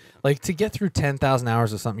through it. Like, to get through 10,000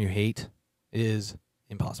 hours of something you hate is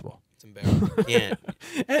impossible. It's embarrassing. You can't.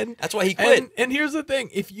 And That's why he quit. And here's the thing: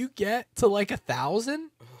 if you get to like 1,000,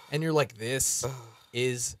 and you're like, "This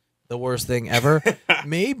is the worst thing ever,"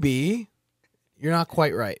 maybe you're not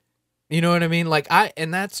quite right. You know what I mean? Like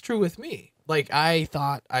and that's true with me. Like I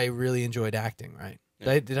thought I really enjoyed acting. Right?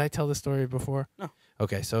 Yeah. Did I tell this story before? No.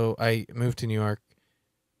 Okay, so I moved to New York,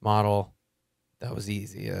 model. That was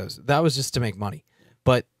easy. That was just to make money,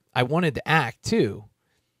 but I wanted to act too,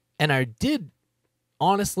 and I did.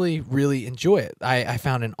 Honestly, really enjoy it. I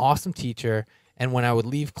found an awesome teacher, and when I would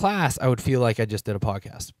leave class, I would feel like I just did a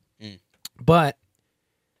podcast. But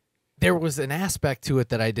there was an aspect to it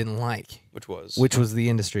that I didn't like, which was the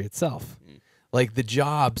industry itself. Like the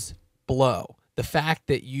jobs blow. The fact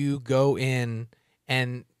that you go in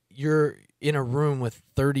and you're in a room with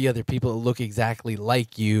 30 other people that look exactly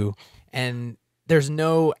like you, and there's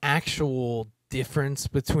no actual difference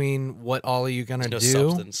between what all of you gonna do. There's no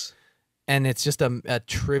substance. And it's just a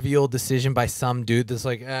trivial decision by some dude that's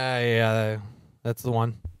like, yeah, that's the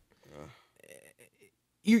one.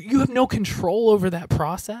 You have no control over that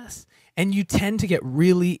process, and you tend to get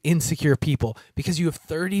really insecure people because you have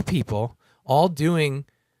 30 people all doing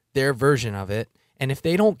their version of it, and if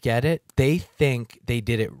they don't get it, they think they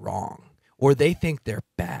did it wrong, or they think they're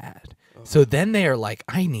bad. So then they are like,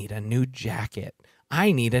 I need a new jacket.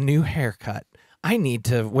 I need a new haircut. I need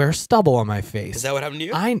to wear stubble on my face. Is that what happened to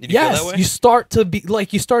you? Did you feel that way? You start to be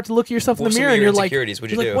like, you start to look at yourself in the mirror, and you're like, insecurities?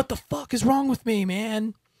 What'd you do? what the fuck is wrong with me,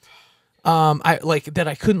 man? I like that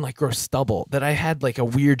I couldn't like grow stubble, that I had like a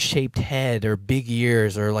weird shaped head or big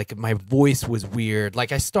ears, or like my voice was weird.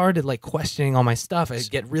 Like I started like questioning all my stuff. I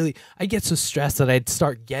get so stressed that I'd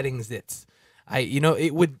start getting zits.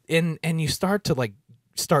 It would, and you start to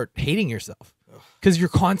start hating yourself because you're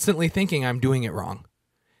constantly thinking I'm doing it wrong.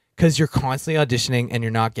 Because you're constantly auditioning and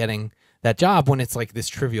you're not getting that job when it's like this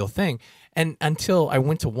trivial thing. And until I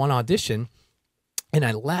went to one audition and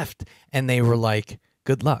I left and they were like,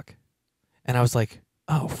 good luck. And I was like,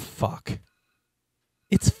 oh, fuck.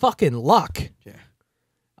 It's fucking luck. Yeah.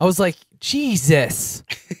 I was like, Jesus.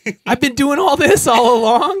 I've been doing all this all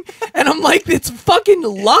along. And I'm like, it's fucking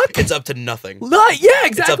luck. It's up to nothing. Yeah, exactly.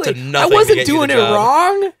 It's up to nothing. I wasn't doing it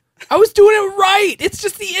wrong. I was doing it right. It's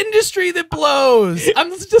just the industry that blows.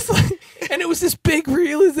 I'm just like, and it was this big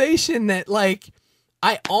realization that like,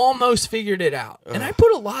 I almost figured it out. And I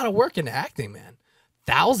put a lot of work into acting, man.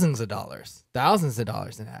 Thousands of dollars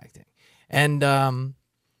in acting. And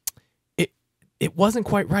it wasn't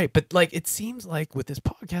quite right. But like it seems like with this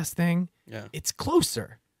podcast thing, it's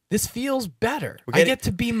closer. This feels better. I get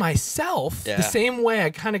to be myself the same way I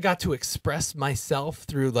kind of got to express myself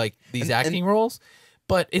through like these acting roles.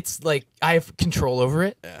 But it's like I have control over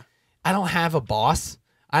it. Yeah. I don't have a boss.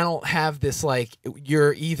 I don't have this like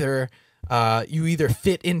you're either you either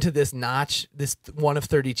fit into this notch, this 1 of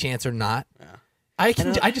 30 chance or not. Yeah.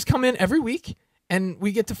 I just come in every week and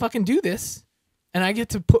we get to fucking do this, and I get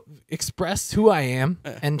to express who I am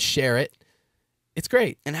and share it. It's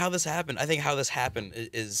great. And how this happened, I think how this happened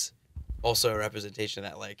is also a representation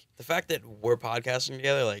of that. Like the fact that we're podcasting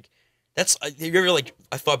together, like that's you ever like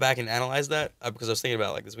I thought back and analyzed that because I was thinking about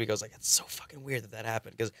it, like this week. I was like, it's so fucking weird that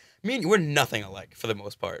happened because me and you, we're nothing alike for the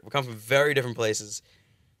most part. We come from very different places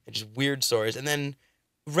and just weird stories. And then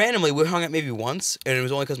randomly we hung out maybe once, and it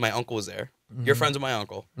was only because my uncle was there. Mm-hmm. You're friends with my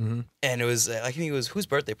uncle, and it was I think it was whose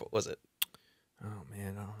birthday was it? Oh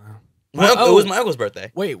man, I don't know. It was my uncle's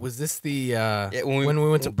birthday. Wait, was this the when we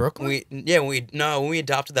went to Brooklyn? When we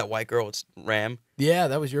adopted that white girl, it's Ram. Yeah,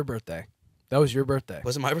 that was your birthday. That was your birthday.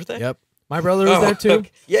 Was it my birthday? Yep. My brother was there too.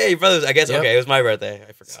 Okay. Yeah, your brother was, I guess. Yep. Okay, it was my birthday.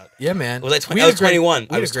 I forgot. Yeah, man. Was I was 21.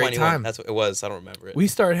 I was 21. Time. That's what it was. I don't remember it. We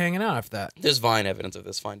started hanging out after that. There's Vine evidence of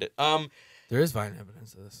this. Find it. There is Vine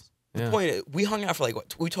evidence of this. The point is, we hung out for like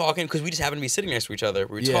what? We talking because we just happened to be sitting next to each other.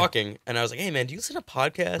 We were talking, and I was like, "Hey, man, do you listen to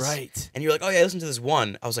podcasts?" Right. And you're like, "Oh yeah, I listen to this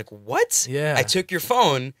one." I was like, "What?" Yeah. I took your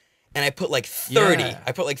phone and I put like 30. Yeah.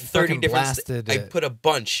 I put like 30 different. I it. put a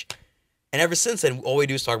bunch. And ever since then, all we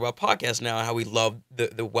do is talk about podcasts now and how we love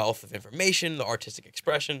the wealth of information, the artistic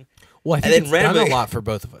expression. Well, I think it's done a lot for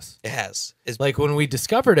both of us. It has. Like when we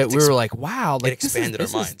discovered it, we were like, wow. Like, it expanded our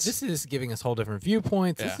minds. This is giving us whole different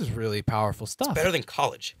viewpoints. This is really powerful stuff. It's better than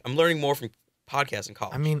college. I'm learning more from podcasts in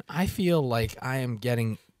college. I mean, I feel like I am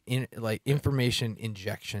getting information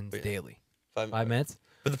injections daily. 5 minutes?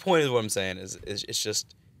 But the point is what I'm saying is it's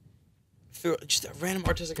just... Just a random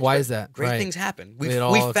artistic. Why is that? Great things happen. We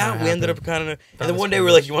found. We ended up kind of. And then one day we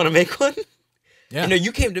were like, "You want to make one?" Yeah. You know,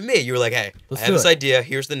 you came to me. You were like, "Hey, I have this idea.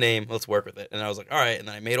 Here's the name. Let's work with it." And I was like, "All right." And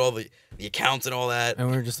then I made all the accounts and all that. And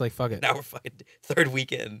we were just like, "Fuck it." Now we're fucking third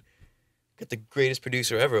weekend. Got the greatest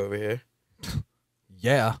producer ever over here.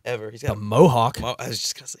 Yeah. Ever. He's got a mohawk. I was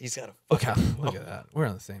just gonna say he's got a. Look at that. We're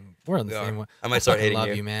on the same. We're on the same one. I might start hating you. you.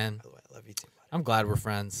 Love you, man. I love you too. I'm glad we're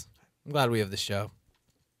friends. I'm glad we have the show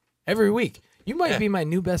every week. You might be my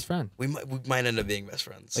new best friend. We might end up being best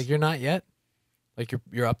friends. Like you're not yet. Like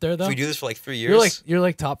you're up there though. If we do this for like 3 years. You're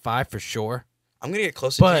like top 5 for sure. I'm gonna get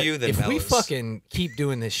closer to you than if we fucking keep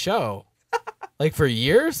doing this show, like for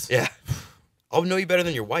years. Yeah. I'll know you better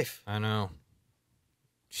than your wife. I know.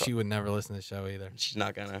 She would never listen to the show either. She's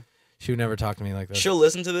not gonna. She would never talk to me like this. She'll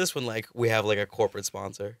listen to this when like we have like a corporate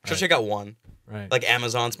sponsor. She'll check out one. Right. Like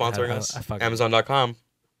Amazon sponsoring us. Amazon.com.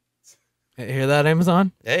 Hear that,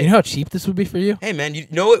 Amazon? Hey. You know how cheap this would be for you? Hey, man, you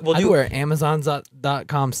know what we'll do? I wear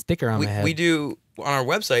Amazon.com sticker on my head. We do, on our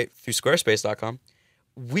website, through squarespace.com,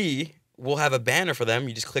 we will have a banner for them.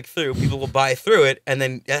 You just click through. People will buy through it, and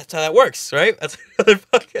then that's how that works, right? That's another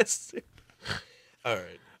podcast. All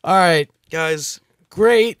right. Guys.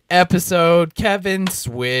 Great episode. Kevin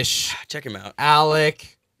Swish. Check him out.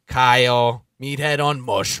 Alec, Kyle, Meathead on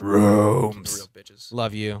mushrooms. Real bitches.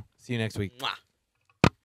 Love you. See you next week. Mwah.